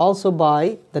Muslims, but also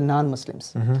by the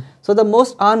non-Muslims. So the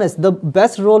most honest, the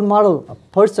best role model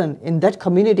person in that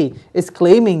community is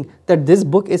claiming that this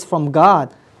book is from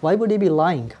God. Why would he be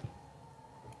lying?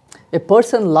 A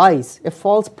person lies, a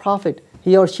false prophet,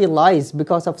 he or she lies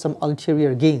because of some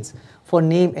ulterior gains, for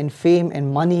name and fame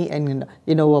and money and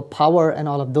power and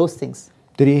all of those things.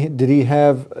 Did he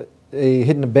have a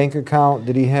hidden bank account?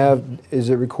 Is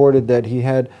it recorded that he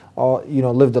had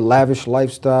lived a lavish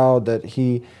lifestyle, that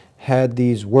he had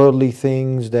these worldly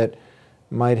things that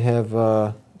might have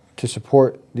to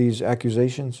support these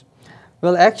accusations?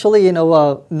 Well, actually,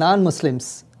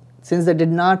 non-Muslims, since they did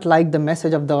not like the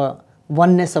message of the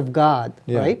oneness of God,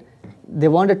 right? They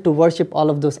wanted to worship all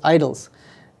of those idols.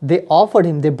 They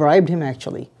bribed him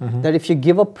actually, that if you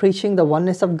give up preaching the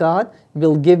oneness of God,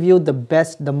 we'll give you the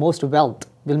best, the most wealth.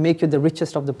 We'll make you the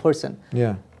richest of the person.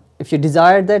 Yeah. If you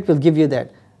desire that, we'll give you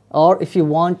that. Or if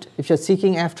you're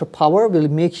seeking after power, we'll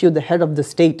make you the head of the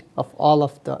state of all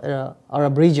of the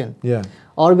Arab region. Yeah.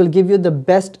 Or we'll give you the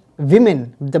best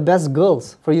women, the best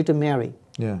girls for you to marry.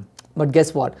 Yeah. But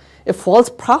guess what? A false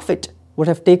prophet would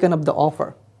have taken up the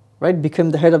offer, right?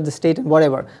 Become the head of the state and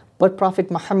whatever. But Prophet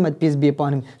Muhammad, peace be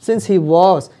upon him, since he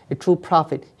was a true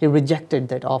prophet, he rejected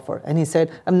that offer. And he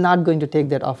said, I'm not going to take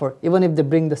that offer, even if they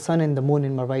bring the sun and the moon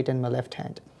in my right and my left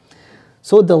hand.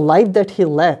 So the life that he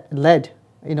led,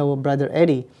 Brother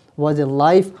Eddie, was a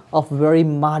life of very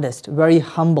modest, very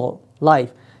humble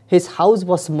life. His house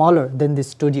was smaller than this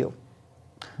studio.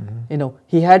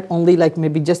 He had only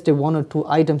maybe just one or two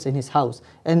items in his house.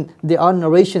 And there are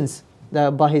narrations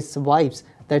by his wives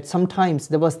that sometimes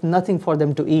there was nothing for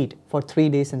them to eat for 3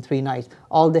 days and 3 nights.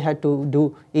 All they had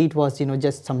to eat was,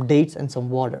 just some dates and some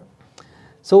water.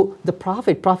 So the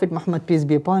Prophet Muhammad, peace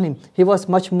be upon him, he was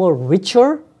much more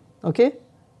richer, okay,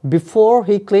 before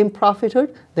he claimed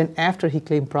prophethood than after he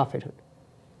claimed prophethood.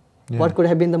 What could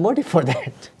have been the motive for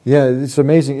that? Yeah, it's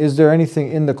amazing. Is there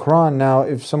anything in the Quran now,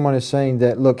 if someone is saying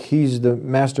that, look, he's the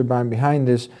mastermind behind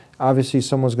this, obviously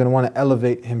someone's going to want to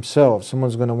elevate himself.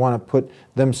 Someone's going to want to put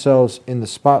themselves in the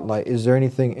spotlight. Is there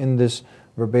anything in this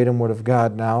verbatim word of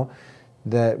God now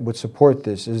that would support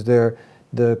this? Is there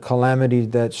the calamity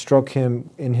that struck him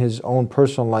in his own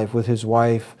personal life with his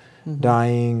wife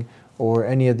dying, or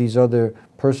any of these other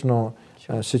personal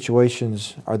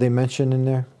situations? Are they mentioned in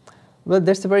there? Well,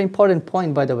 that's a very important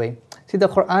point, by the way. See, the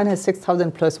Quran has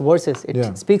 6,000 plus verses.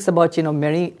 It speaks about,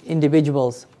 many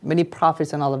individuals, many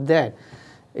prophets and all of that.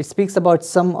 It speaks about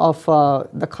some of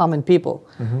the common people.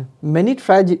 Many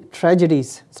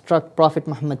tragedies struck Prophet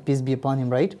Muhammad, peace be upon him,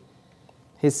 right?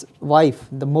 His wife,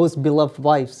 the most beloved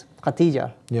wives,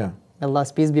 Khadija,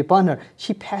 Allah's peace be upon her,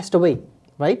 she passed away,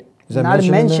 right? Is that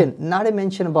Not a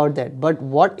mention about that. But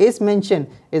what is mentioned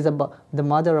is about the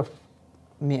mother of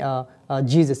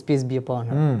Jesus, peace be upon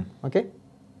her. Okay?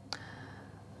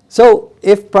 So,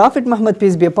 if Prophet Muhammad,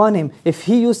 peace be upon him, if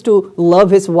he used to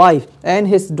love his wife and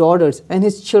his daughters and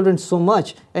his children so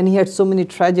much, and he had so many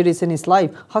tragedies in his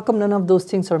life, how come none of those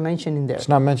things are mentioned in there? It's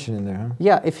not mentioned in there, huh?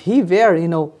 Yeah, if he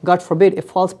were, God forbid, a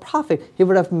false prophet, he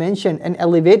would have mentioned and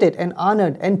elevated and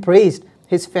honored and praised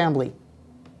his family.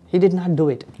 He did not do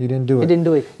it. He didn't do it. He didn't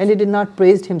do it. And he did not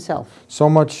praise himself. So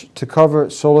much to cover,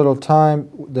 so little time.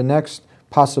 The next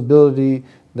possibility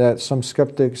that some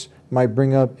skeptics might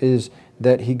bring up is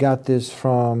that he got this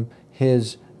from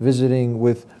his visiting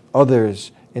with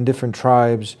others in different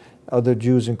tribes, other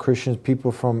Jews and Christians,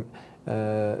 people from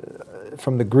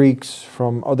the Greeks,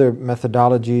 from other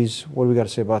methodologies. What do we got to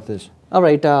say about this? All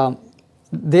right.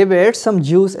 There were some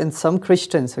Jews and some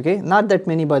Christians, okay? Not that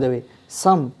many, by the way.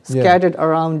 Some scattered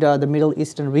around the Middle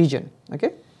Eastern region,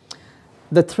 okay?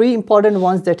 The three important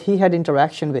ones that he had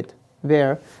interaction with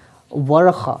were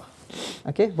Waraqah,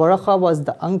 okay? Waraqah was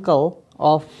the uncle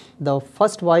of the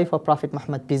first wife of Prophet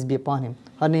Muhammad, peace be upon him.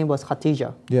 Her name was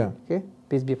Khadija, okay?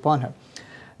 Peace be upon her.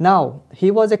 Now,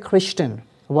 he was a Christian.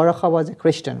 Waraqah was a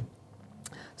Christian.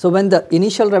 So when the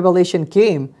initial revelation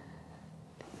came,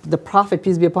 the Prophet,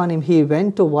 peace be upon him, he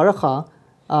went to Waraqah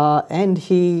and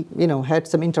he, had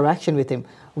some interaction with him.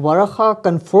 Waraqah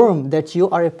confirmed that you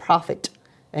are a prophet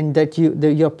and that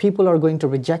your people are going to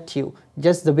reject you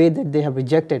just the way that they have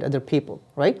rejected other people,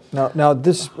 right? Now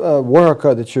this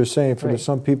Waraqah that you're saying, for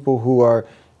some people who are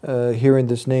hearing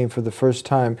this name for the first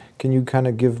time, can you kind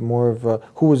of give more of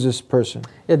who was this person?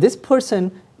 Yeah, this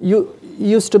person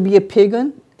used to be a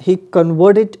pagan. He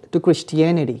converted to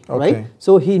Christianity, right?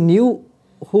 So he knew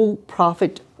who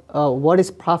prophet, what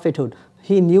is prophethood.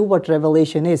 He knew what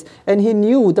revelation is, and he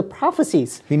knew the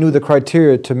prophecies. He knew the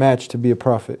criteria to match to be a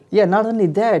prophet. Yeah, not only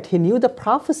that, he knew the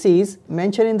prophecies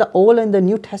mentioned in the Old and the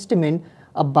New Testament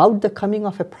about the coming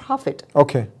of a prophet.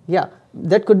 Okay. Yeah,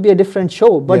 that could be a different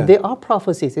show, but there are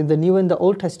prophecies in the New and the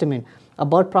Old Testament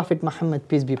about Prophet Muhammad,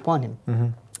 peace be upon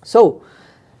him. So,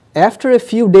 after a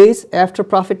few days after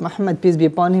Prophet Muhammad, peace be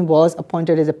upon him, was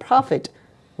appointed as a prophet,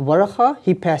 Waraqah,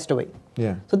 he passed away.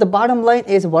 So the bottom line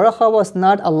is Waraqah was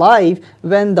not alive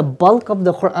when the bulk of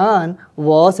the Quran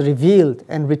was revealed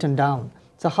and written down.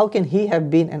 So how can he have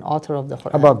been an author of the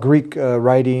Quran? How about Greek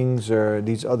writings or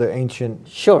these other ancient?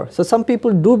 Sure. So some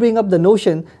people do bring up the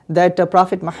notion that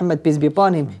Prophet Muhammad, peace be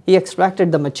upon him, he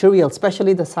extracted the material,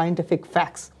 especially the scientific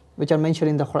facts which are mentioned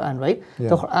in the Quran, right?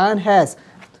 The Quran has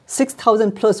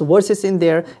 6,000 plus verses in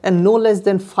there, and no less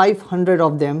than 500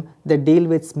 of them that deal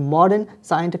with modern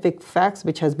scientific facts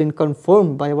which has been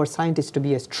confirmed by our scientists to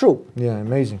be as true. Yeah,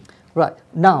 amazing. Right.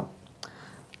 Now,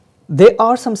 there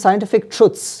are some scientific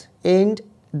truths in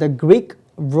the Greek,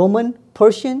 Roman,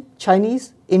 Persian,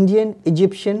 Chinese, Indian,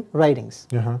 Egyptian writings.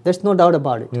 There's no doubt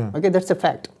about it. Okay, that's a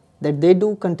fact, that they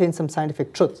do contain some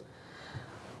scientific truths.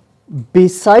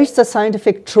 Besides the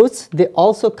scientific truths, they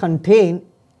also contain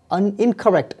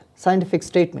incorrect scientific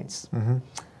statements.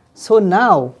 So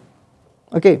now,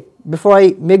 okay, before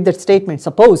I make that statement,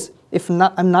 suppose if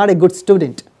I'm not a good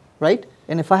student, right?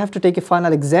 And if I have to take a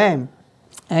final exam,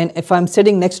 and if I'm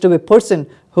sitting next to a person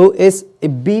who is a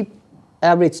B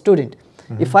average student,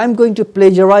 if I'm going to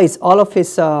plagiarize all of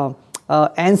his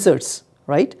answers,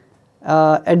 right?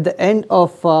 At the end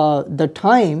of the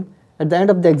time, at the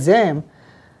end of the exam,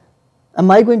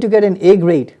 am I going to get an A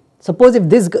grade? Suppose if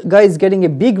this guy is getting a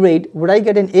B grade, would I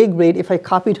get an A grade if I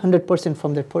copied 100%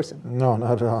 from that person? No,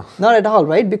 not at all. Not at all,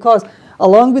 right? Because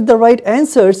along with the right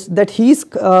answers that he's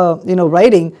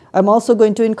writing, I'm also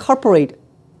going to incorporate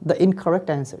the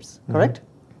incorrect answers, correct?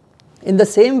 In the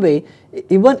same way,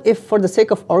 even if for the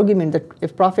sake of argument that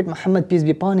if Prophet Muhammad, peace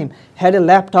be upon him, had a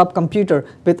laptop computer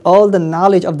with all the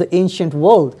knowledge of the ancient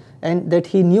world and that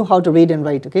he knew how to read and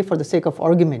write, okay, for the sake of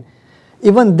argument,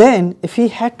 even then, if he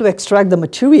had to extract the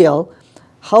material,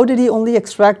 how did he only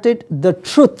extracted the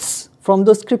truths from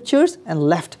those scriptures and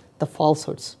left the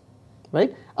falsehoods,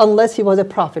 right? Unless he was a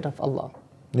prophet of Allah.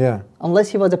 Yeah. Unless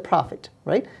he was a prophet,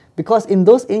 right? Because in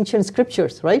those ancient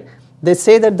scriptures, right, they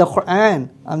say that the Quran,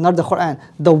 not the Quran,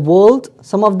 the world,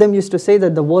 some of them used to say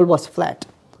that the world was flat.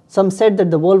 Some said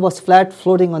that the world was flat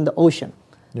floating on the ocean.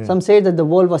 Yeah. Some say that the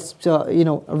world was,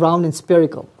 round and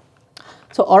spherical.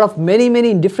 So out of many,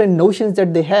 many different notions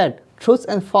that they had, truth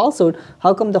and falsehood,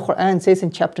 how come the Quran says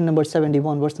in chapter number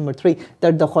 71, verse number 3,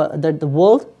 that the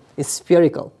world is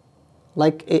spherical,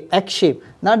 like a egg shape,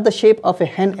 not the shape of a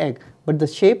hen egg, but the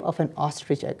shape of an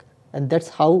ostrich egg. And that's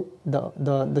how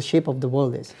the shape of the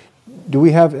world is. Do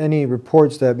we have any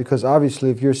reports that, because obviously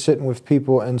if you're sitting with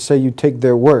people and say you take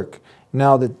their work,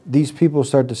 now that these people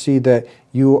start to see that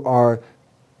you are,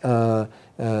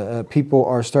 people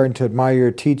are starting to admire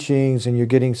your teachings and you're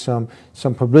getting some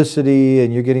publicity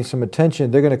and you're getting some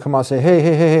attention, they're going to come out and say,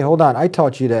 hey, hold on, I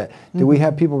taught you that. Do we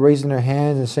have people raising their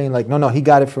hands and saying like, no, he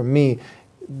got it from me?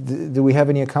 Do we have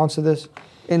any accounts of this?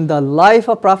 In the life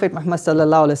of Prophet Muhammad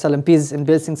sallallahu alaihi wasallam, peace and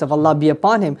blessings of Allah be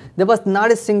upon him, there was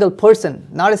not a single person,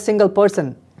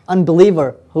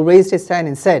 unbeliever, who raised his hand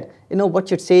and said, what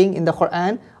you're saying in the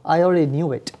Quran, I already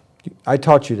knew it. I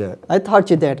taught you that. I taught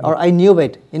you that, or I knew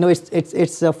it.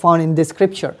 It's found in this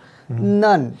scripture.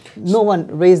 None. No one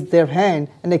raised their hand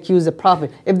and accused the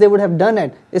Prophet. If they would have done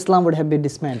it, Islam would have been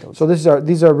dismantled. So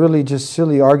these are really just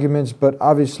silly arguments, but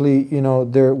obviously,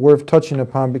 they're worth touching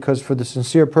upon, because for the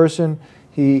sincere person,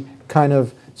 he kind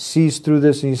of sees through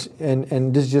this,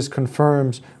 and this just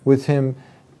confirms with him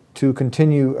to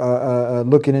continue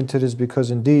looking into this,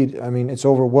 because indeed, I mean, it's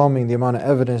overwhelming the amount of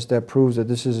evidence that proves that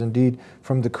this is indeed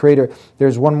from the Creator.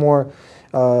 There's one more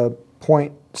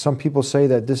point. Some people say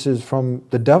that this is from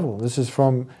the devil. This is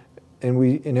from, and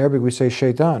in Arabic we say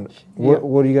shaitan.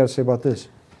 What do you got to say about this?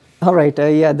 All right,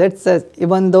 that's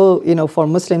even though for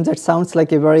Muslims that sounds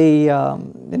like a very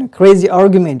crazy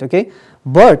argument, okay?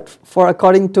 But for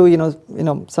according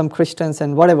to some Christians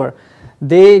and whatever,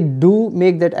 they do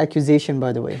make that accusation,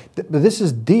 by the way. But this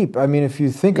is deep. I mean, if you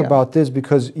think about this,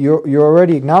 because you're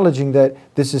already acknowledging that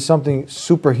this is something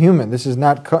superhuman. This is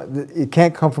not. It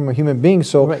can't come from a human being.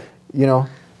 So right.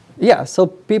 Yeah. So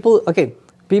people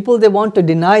they want to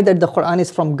deny that the Quran is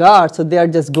from God, so they are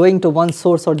just going to one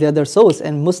source or the other source.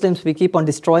 And Muslims, we keep on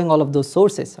destroying all of those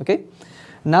sources. Okay.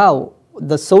 Now,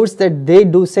 the source that they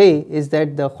do say is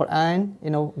that the Quran,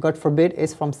 God forbid,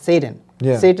 is from Satan.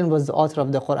 Yeah. Satan was the author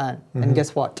of the Quran. And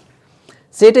guess what?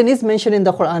 Satan is mentioned in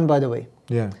the Quran, by the way.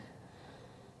 Yeah.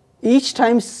 Each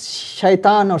time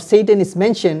shaitan or Satan is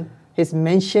mentioned, he's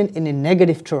mentioned in a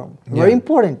negative term. Very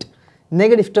important.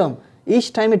 Negative term.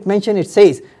 Each time it mentioned, it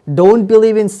says, don't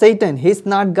believe in Satan. He's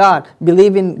not God.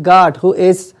 Believe in God, who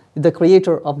is the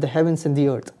creator of the heavens and the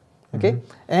earth. Okay?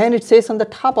 And it says on the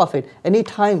top of it, any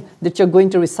time that you're going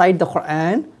to recite the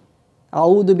Quran,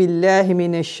 A'udhu billahi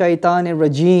minash shaitanir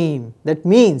rajim. That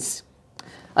means,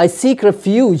 I seek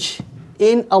refuge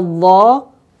in Allah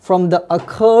from the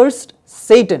accursed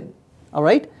Satan. All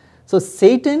right? So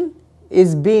Satan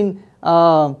is being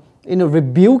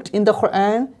rebuked in the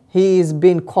Quran. He is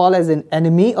being called as an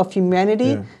enemy of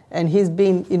humanity, and he's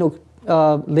being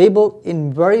labeled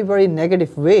in very, very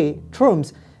negative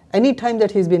terms anytime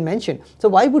that he's been mentioned. So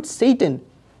why would Satan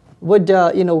would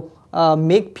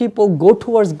make people go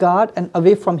towards God and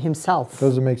away from himself?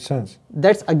 Doesn't make sense.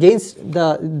 That's against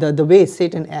the way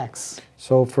Satan acts.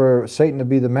 So for Satan to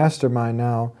be the mastermind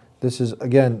now, this is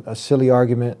again a silly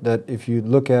argument that if you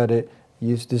look at it,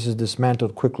 this is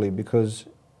dismantled quickly, because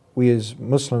we as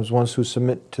Muslims, ones who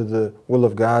submit to the will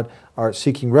of God, are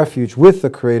seeking refuge with the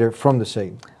Creator from the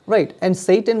Satan. Right, and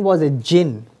Satan was a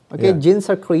jinn. Okay, jinns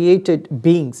are created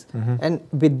beings, and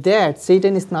with that,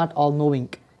 Satan is not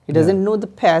all-knowing. He doesn't know the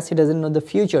past, he doesn't know the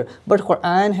future. But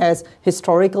Quran has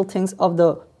historical things of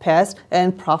the past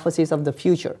and prophecies of the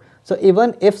future. So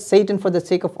even if Satan, for the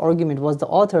sake of argument, was the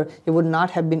author, he would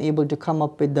not have been able to come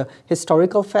up with the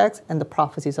historical facts and the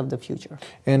prophecies of the future.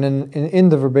 And in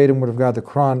the verbatim word of God, the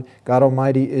Quran, God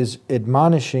Almighty is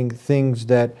admonishing things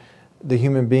that the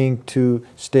human being to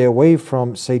stay away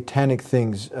from, satanic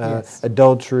things,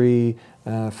 adultery,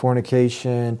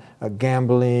 fornication,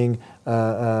 gambling,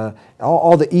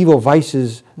 all the evil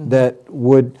vices that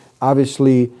would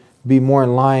obviously be more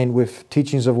in line with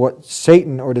teachings of what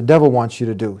Satan or the devil wants you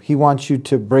to do. He wants you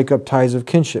to break up ties of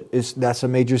kinship. That's a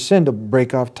major sin, to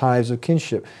break off ties of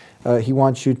kinship. He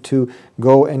wants you to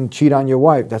go and cheat on your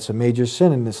wife. That's a major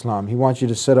sin in Islam. He wants you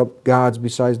to set up gods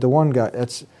besides the one God.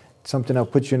 That's something that'll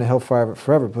put you in the hellfire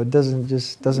forever, but it doesn't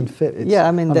fit. It's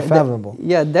unfathomable.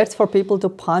 That's for people to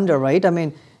ponder, right? I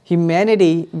mean,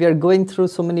 humanity, we are going through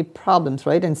so many problems,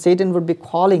 right? And Satan would be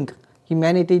calling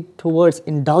humanity towards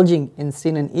indulging in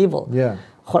sin and evil. Yeah.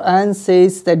 Quran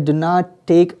says that do not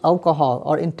take alcohol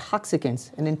or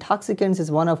intoxicants. And intoxicants is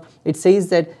one of, it says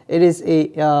that it is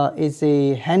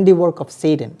a handiwork of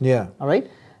Satan. Yeah. All right.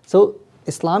 So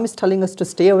Islam is telling us to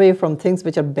stay away from things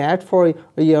which are bad for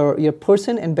your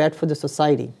person and bad for the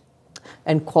society,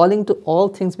 and calling to all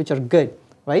things which are good,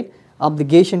 right?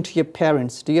 Obligation to your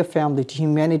parents, to your family, to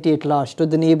humanity at large, to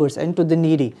the neighbors and to the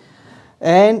needy,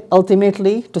 and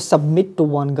ultimately to submit to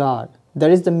one God.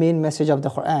 That is the main message of the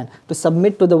Quran, to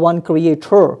submit to the one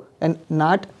creator and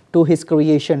not to his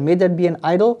creation. May that be an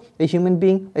idol, a human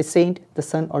being, a saint, the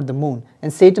sun or the moon.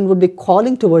 And Satan would be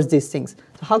calling towards these things.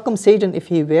 So how come Satan, if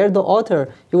he were the author,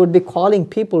 he would be calling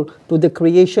people to the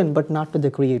creation but not to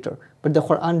the creator? But the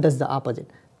Quran does the opposite.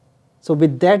 So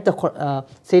with that,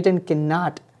 Satan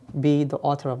cannot be the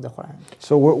author of the Quran.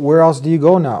 So where else do you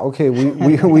go now? Okay,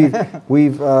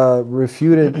 we've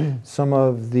refuted some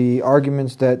of the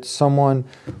arguments that someone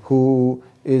who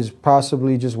is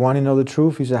possibly just wanting to know the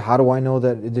truth. He said, how do I know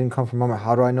that it didn't come from Muhammad?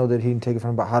 How do I know that he didn't take it from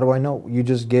him? But how do I know? You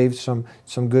just gave some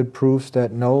good proofs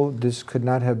that no, this could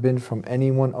not have been from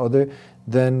anyone other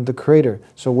than the Creator.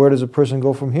 So where does a person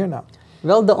go from here now?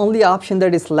 Well, the only option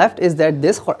that is left is that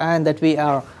this Quran that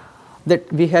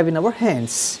we have in our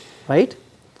hands, right?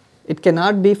 It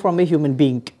cannot be from a human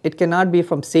being. It cannot be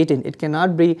from Satan. It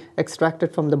cannot be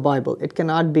extracted from the Bible. It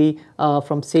cannot be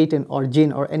from Satan or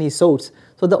jinn or any source.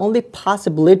 So the only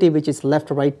possibility which is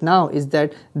left right now is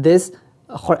that this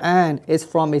Quran is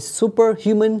from a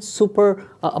superhuman,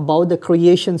 about the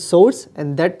creation source,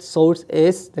 and that source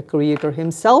is the Creator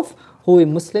Himself, who we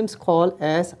Muslims call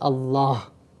as Allah.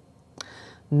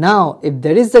 Now, if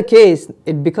that is the case,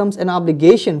 it becomes an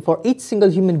obligation for each single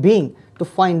human being to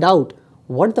find out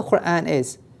what the Quran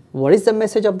is, what is the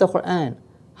message of the Quran,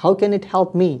 how can it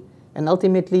help me, and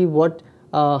ultimately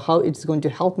how it's going to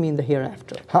help me in the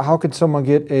hereafter. How could someone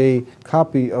get a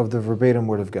copy of the verbatim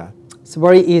Word of God? It's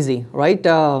very easy, right?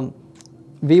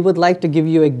 We would like to give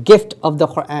you a gift of the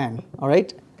Quran, all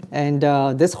right? And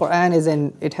this Quran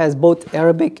it has both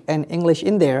Arabic and English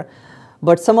in there,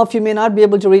 but some of you may not be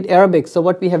able to read Arabic. So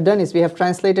what we have done is we have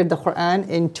translated the Quran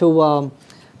into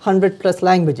 100+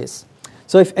 languages.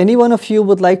 So if any one of you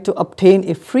would like to obtain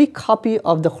a free copy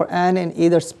of the Quran in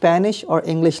either Spanish or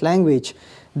English language,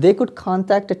 they could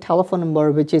contact a telephone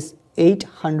number which is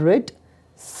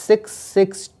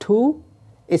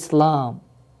 800-662-ISLAM.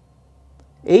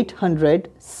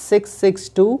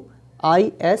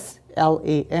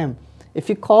 800-662-ISLAM. If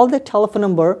you call the telephone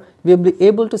number, we'll be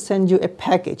able to send you a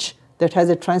package that has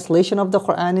a translation of the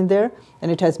Quran in there, and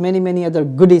it has many other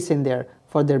goodies in there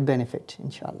for their benefit,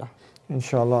 inshallah.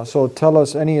 Inshallah. So tell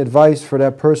us any advice for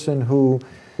that person who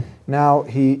now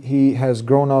he has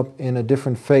grown up in a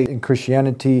different faith, in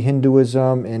Christianity,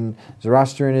 Hinduism, in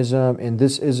Zoroastrianism, in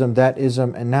this ism, that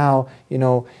ism, and now,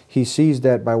 he sees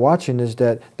that by watching this,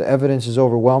 that the evidence is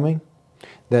overwhelming,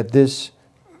 that this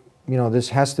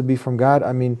has to be from God.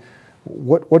 I mean,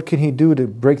 what can he do to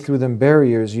break through them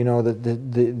barriers, the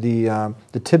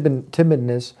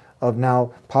timidness of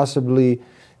now possibly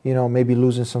maybe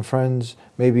losing some friends,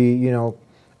 maybe,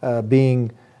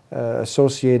 being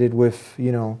associated with,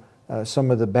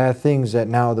 some of the bad things that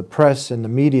now the press and the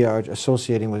media are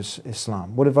associating with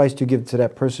Islam. What advice do you give to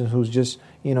that person who's just,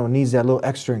 needs that little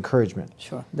extra encouragement?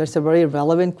 Sure. That's a very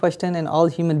relevant question, and all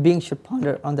human beings should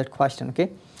ponder on that question,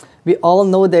 okay? We all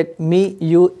know that me,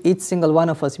 you, each single one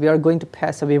of us, we are going to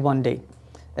pass away one day.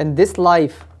 And this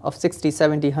life of 60,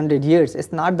 70, 100 years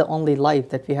is not the only life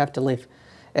that we have to live.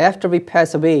 After we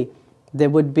pass away, there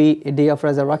would be a day of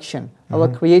resurrection. Our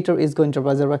Creator is going to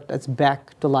resurrect us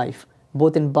back to life,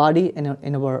 both in body and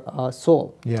in our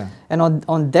soul. Yeah. And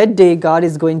on that day, God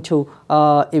is going to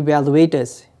evaluate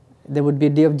us. There would be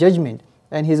a day of judgment,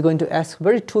 and He's going to ask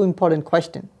two important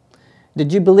questions.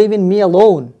 Did you believe in me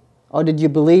alone, or did you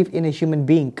believe in a human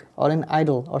being, or an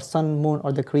idol, or sun, moon,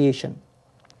 or the creation?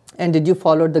 And did you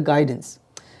follow the guidance?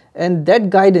 And that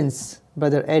guidance,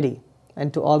 Brother Eddie,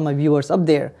 and to all my viewers up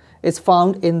there, is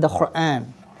found in the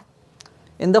Quran.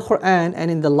 In the Quran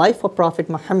and in the life of Prophet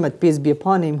Muhammad, peace be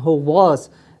upon him, who was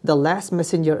the last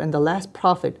messenger and the last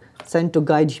prophet sent to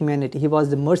guide humanity. He was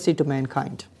the mercy to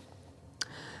mankind.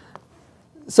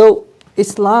 So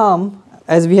Islam,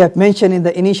 as we have mentioned in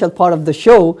the initial part of the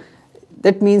show,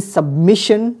 that means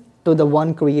submission to the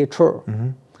one Creator.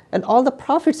 And all the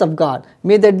prophets of God,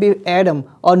 may that be Adam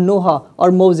or Noah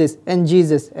or Moses and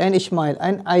Jesus and Ishmael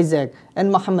and Isaac and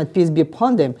Muhammad, peace be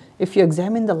upon them, if you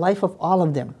examine the life of all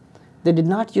of them, they did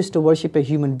not used to worship a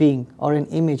human being or an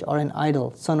image or an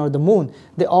idol, sun or the moon.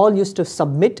 They all used to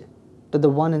submit to the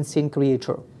one unseen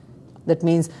creator. That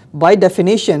means, by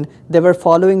definition, they were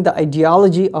following the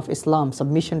ideology of Islam,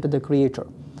 submission to the creator.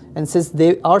 And since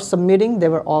they are submitting, they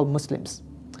were all Muslims.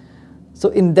 So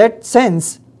in that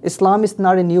sense, Islam is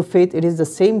not a new faith, it is the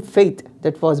same faith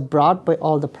that was brought by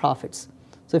all the prophets.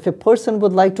 So if a person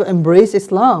would like to embrace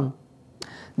Islam,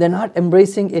 they're not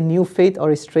embracing a new faith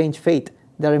or a strange faith.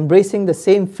 They're embracing the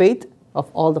same faith of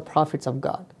all the prophets of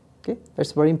God. Okay,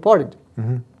 that's very important.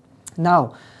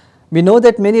 Now, we know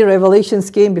that many revelations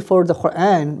came before the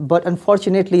Quran, but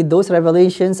unfortunately those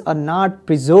revelations are not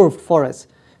preserved for us.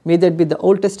 May that be the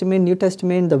Old Testament, New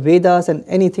Testament, the Vedas, and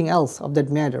anything else of that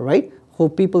matter, right? Who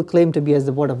people claim to be as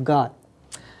the Word of God.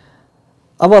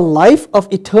 Our life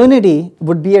of eternity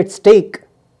would be at stake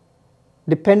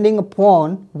depending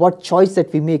upon what choice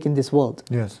that we make in this world.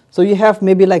 Yes. So you have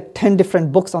maybe like 10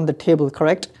 different books on the table,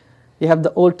 correct? You have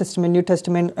the Old Testament, New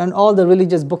Testament, and all the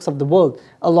religious books of the world,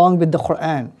 along with the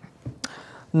Quran.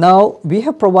 Now, we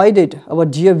have provided our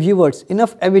dear viewers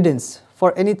enough evidence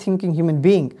for any thinking human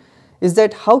being, is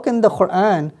that how can the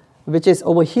Quran, which is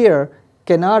over here,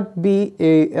 cannot be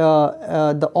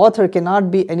the author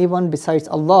cannot be anyone besides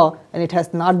Allah, and it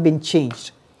has not been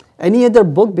changed. Any other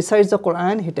book besides the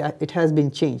Quran, it has been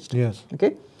changed. Yes.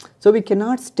 Okay, so we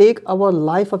cannot stake our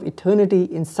life of eternity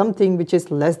in something which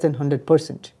is less than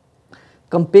 100%,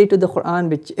 compared to the Quran,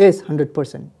 which is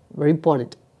 100%. Very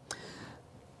important.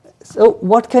 So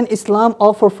what can Islam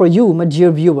offer for you, my dear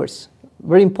viewers?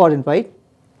 Very important, right?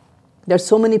 There are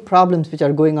so many problems which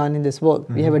are going on in this world.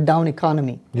 We have a down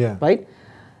economy, right?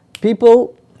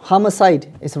 People,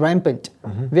 homicide is rampant.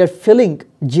 We are filling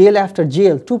jail after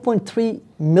jail, 2.3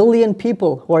 million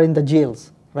people who are in the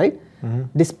jails, right?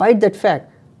 Despite that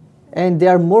fact, and there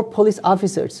are more police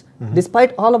officers.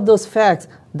 Despite all of those facts,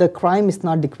 the crime is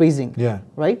not decreasing,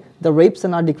 right? The rapes are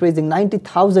not decreasing.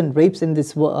 90,000 rapes in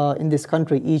this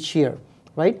country each year,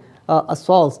 right?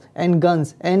 Assaults and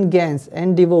guns and gangs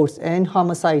and divorce and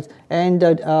homicides and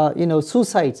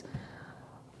suicides.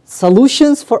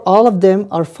 Solutions for all of them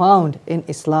are found in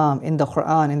Islam, in the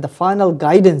Quran, in the final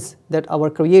guidance that our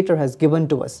Creator has given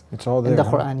to us. It's all there, in the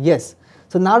Quran, yes.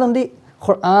 So not only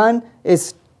Quran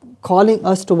is calling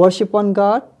us to worship one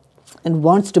God and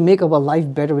wants to make our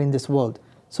life better in this world,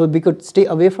 so we could stay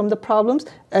away from the problems,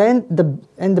 and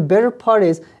the better part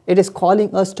is it is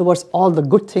calling us towards all the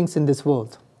good things in this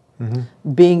world.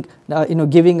 Being,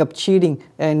 giving up cheating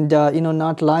and,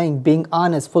 not lying, being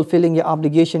honest, fulfilling your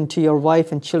obligation to your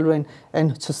wife and children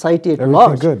and society at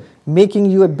large. Good.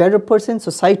 Making you a better person,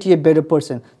 society a better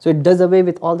person. So it does away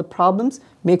with all the problems,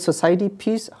 makes society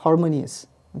peace, harmonious.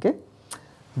 Okay?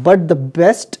 But the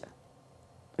best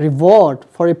reward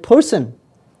for a person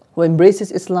who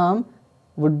embraces Islam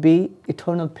would be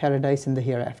eternal paradise in the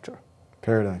hereafter.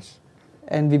 Paradise.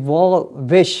 And we all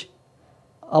wish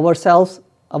ourselves,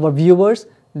 our viewers,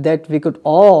 that we could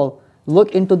all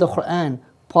look into the Quran,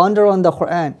 ponder on the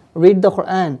Quran, read the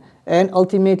Quran, and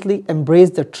ultimately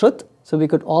embrace the truth so we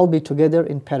could all be together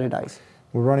in paradise.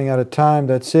 We're running out of time.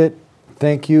 That's it.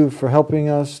 Thank you for helping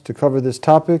us to cover this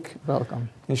topic. Welcome.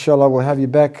 Inshallah, we'll have you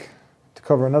back to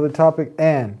cover another topic.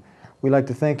 And we'd like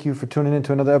to thank you for tuning in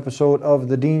to another episode of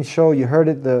The Deen Show. You heard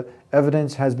it. The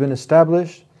evidence has been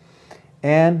established.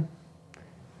 And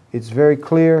it's very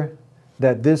clear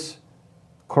that this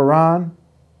Quran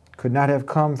could not have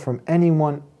come from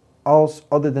anyone else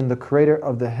other than the Creator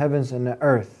of the heavens and the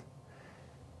earth.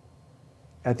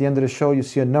 At the end of the show, you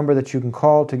see a number that you can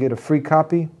call to get a free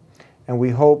copy. And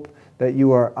we hope that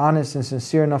you are honest and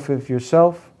sincere enough with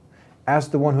yourself.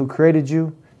 Ask the one who created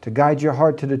you to guide your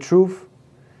heart to the truth.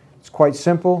 It's quite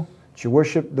simple. You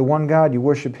worship the one God, you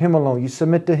worship Him alone. You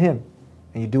submit to Him,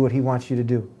 and you do what He wants you to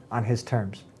do on His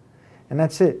terms. And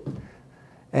that's it.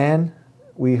 And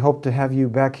we hope to have you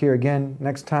back here again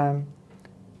next time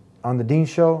on The Deen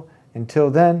Show. Until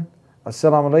then,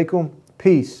 Assalamu alaikum.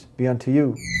 Peace be unto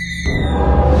you.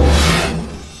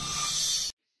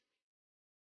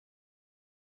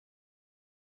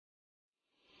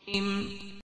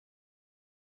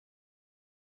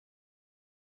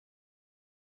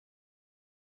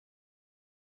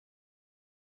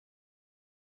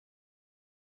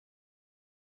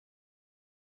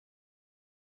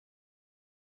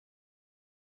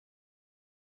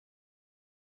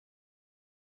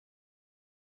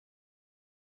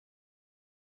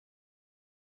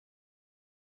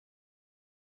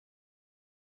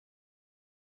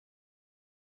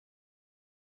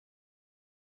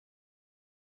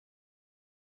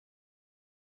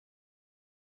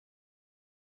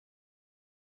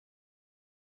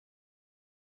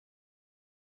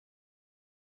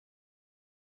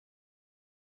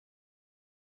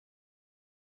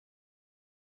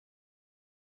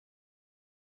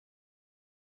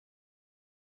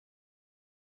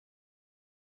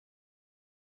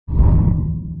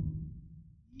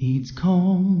 It's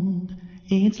cold,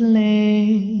 it's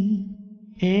late,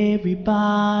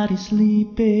 everybody's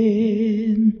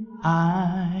sleeping.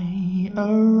 I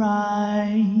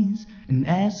arise and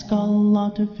ask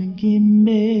Allah to forgive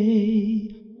me.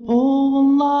 Oh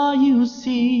Allah, you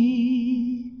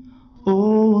see,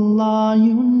 oh Allah,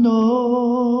 you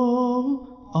know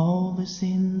all the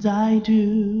sins I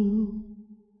do.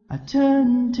 I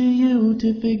turn to you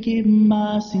to forgive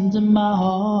my sins in my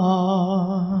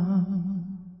heart.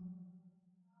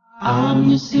 I'm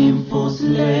your sinful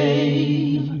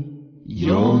slave,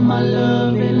 you're my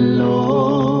loving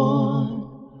Lord.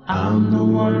 I'm the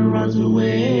one who runs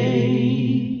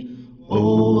away.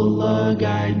 Oh Allah,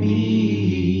 guide me.